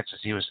Antonio, Texas.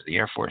 He was at the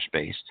Air Force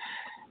Base.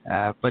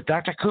 But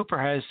Dr. Cooper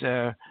has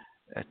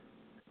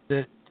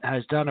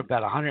done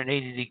about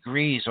 180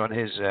 degrees on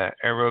his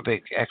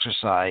aerobic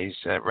exercise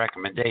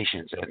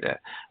recommendations, and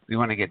we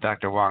want to get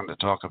Dr. Wong to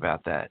talk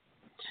about that.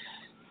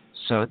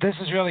 So this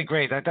is really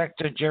great. Like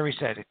Dr. Jerry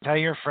said, tell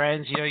your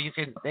friends.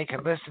 They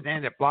can listen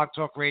in at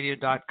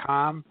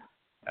blogtalkradio.com.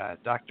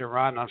 Dr.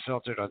 Ron,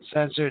 Unfiltered,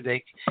 Uncensored.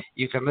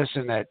 You can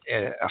listen at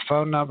a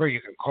phone number.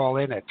 You can call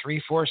in at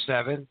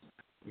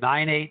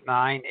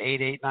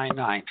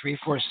 347-989-8899.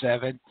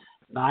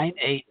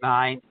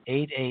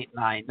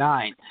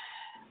 347-989-8899.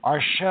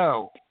 Our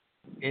show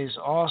is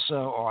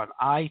also on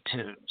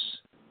iTunes,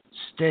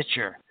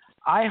 Stitcher,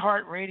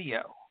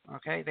 iHeartRadio.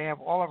 Okay, they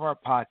have all of our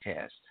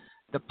podcasts.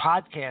 The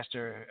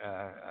podcaster,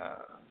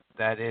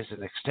 that is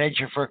an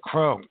extension for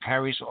Chrome,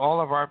 carries all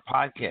of our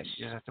podcasts.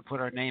 You just have to put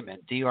our name in,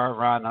 Dr.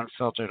 Ron,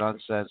 Unfiltered,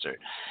 Uncensored.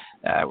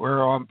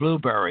 We're on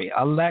Blueberry,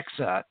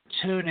 Alexa,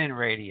 TuneIn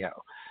Radio.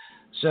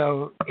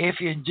 So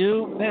if you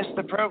do miss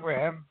the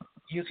program,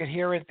 you can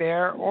hear it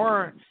there,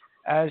 or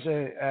as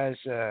an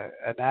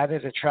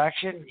added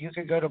attraction, you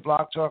can go to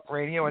Blog Talk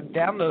Radio and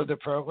download the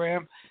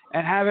program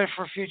and have it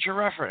for future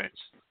reference.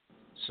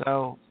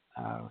 So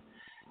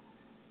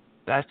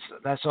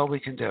that's all we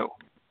can do.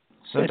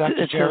 So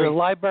Dr. Jerry, a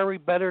library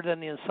better than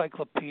the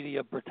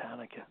Encyclopedia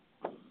Britannica.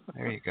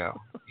 There you go.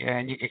 Yeah,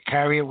 and you can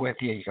carry it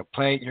with you. You can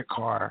play it in your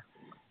car,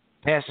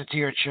 pass it to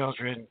your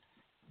children,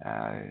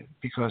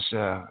 because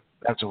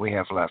that's what we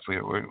have left.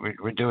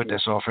 We're doing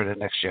this all for the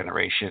next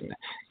generation,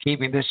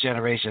 keeping this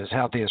generation as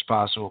healthy as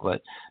possible,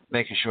 but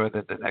making sure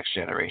that the next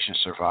generation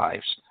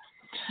survives.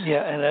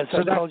 Yeah, and as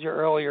I told you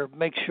earlier,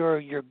 make sure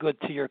you're good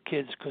to your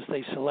kids because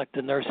they select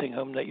the nursing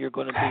home that you're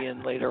going to be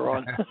in later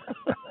on.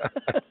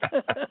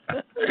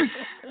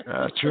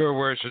 Truer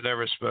words were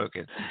never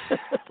spoken.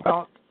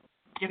 Well,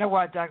 you know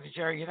what, Dr.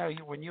 Jerry,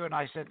 when you and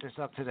I set this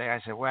up today, I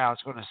said, wow,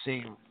 it's going to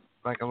seem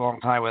like a long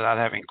time without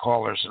having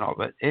callers and all,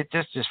 but it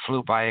just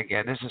flew by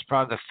again. This is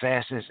probably the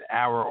fastest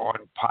hour on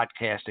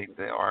podcasting,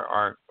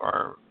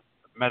 our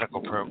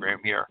medical program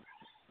here.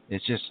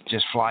 It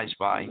just flies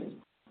by.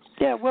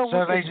 Yeah, well,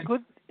 so it's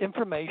good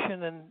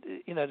information, and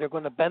they're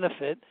going to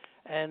benefit,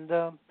 and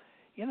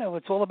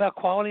it's all about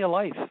quality of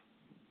life.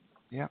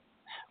 Yeah.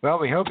 Well,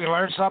 we hope you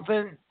learned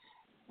something.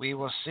 We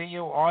will see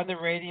you on the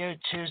radio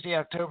Tuesday,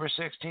 October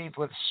 16th,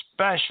 with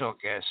special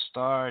guest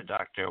star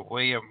Dr.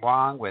 William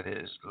Wong with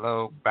his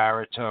low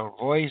baritone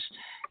voice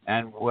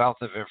and wealth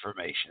of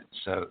information.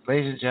 So,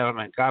 ladies and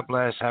gentlemen, God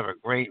bless. Have a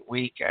great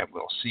week, and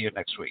we'll see you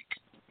next week.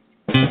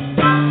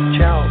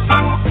 Ciao.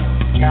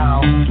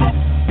 Ciao.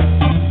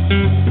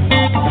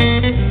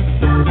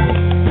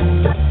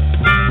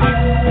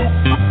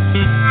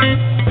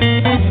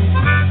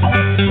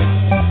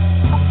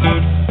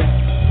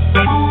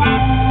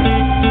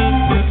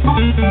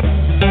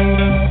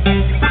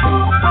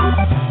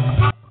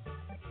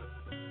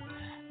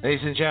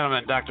 Ladies and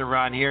gentlemen, Dr.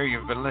 Ron here.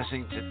 You've been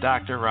listening to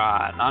Dr.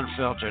 Ron,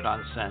 Unfiltered,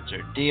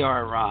 Uncensored.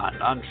 Dr. Ron,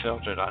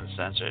 Unfiltered,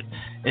 Uncensored.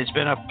 It's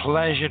been a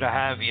pleasure to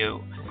have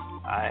you.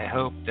 I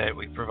hope that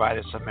we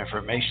provided some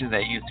information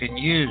that you can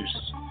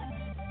use.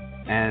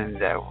 And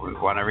we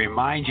want to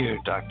remind you,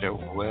 Dr.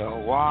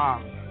 Will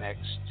Wong,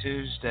 next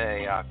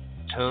Tuesday,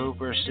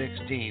 October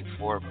 16th,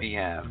 4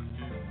 p.m.,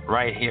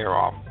 right here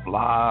on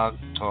Blog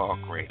Talk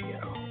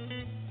Radio.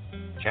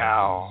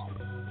 Ciao.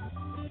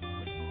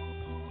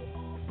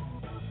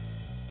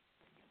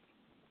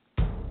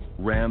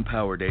 Ram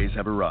Power Days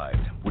have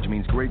arrived, which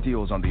means great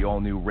deals on the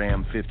all-new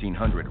Ram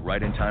 1500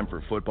 right in time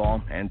for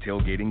football and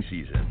tailgating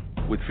season.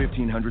 With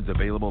 1500's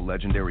available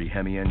legendary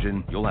Hemi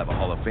engine, you'll have a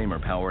Hall of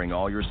Famer powering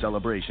all your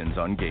celebrations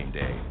on game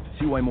day.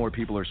 See why more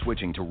people are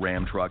switching to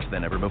Ram trucks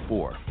than ever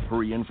before.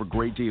 Hurry in for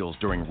great deals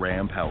during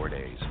Ram Power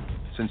Days.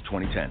 Since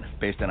 2010,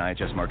 based on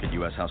IHS Market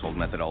U.S. household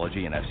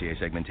methodology and FCA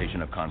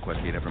segmentation of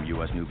conquest data from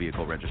U.S. new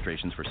vehicle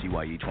registrations for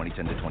CYE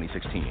 2010 to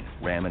 2016,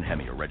 Ram and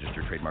Hemi are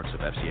registered trademarks of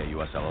FCA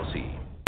US LLC.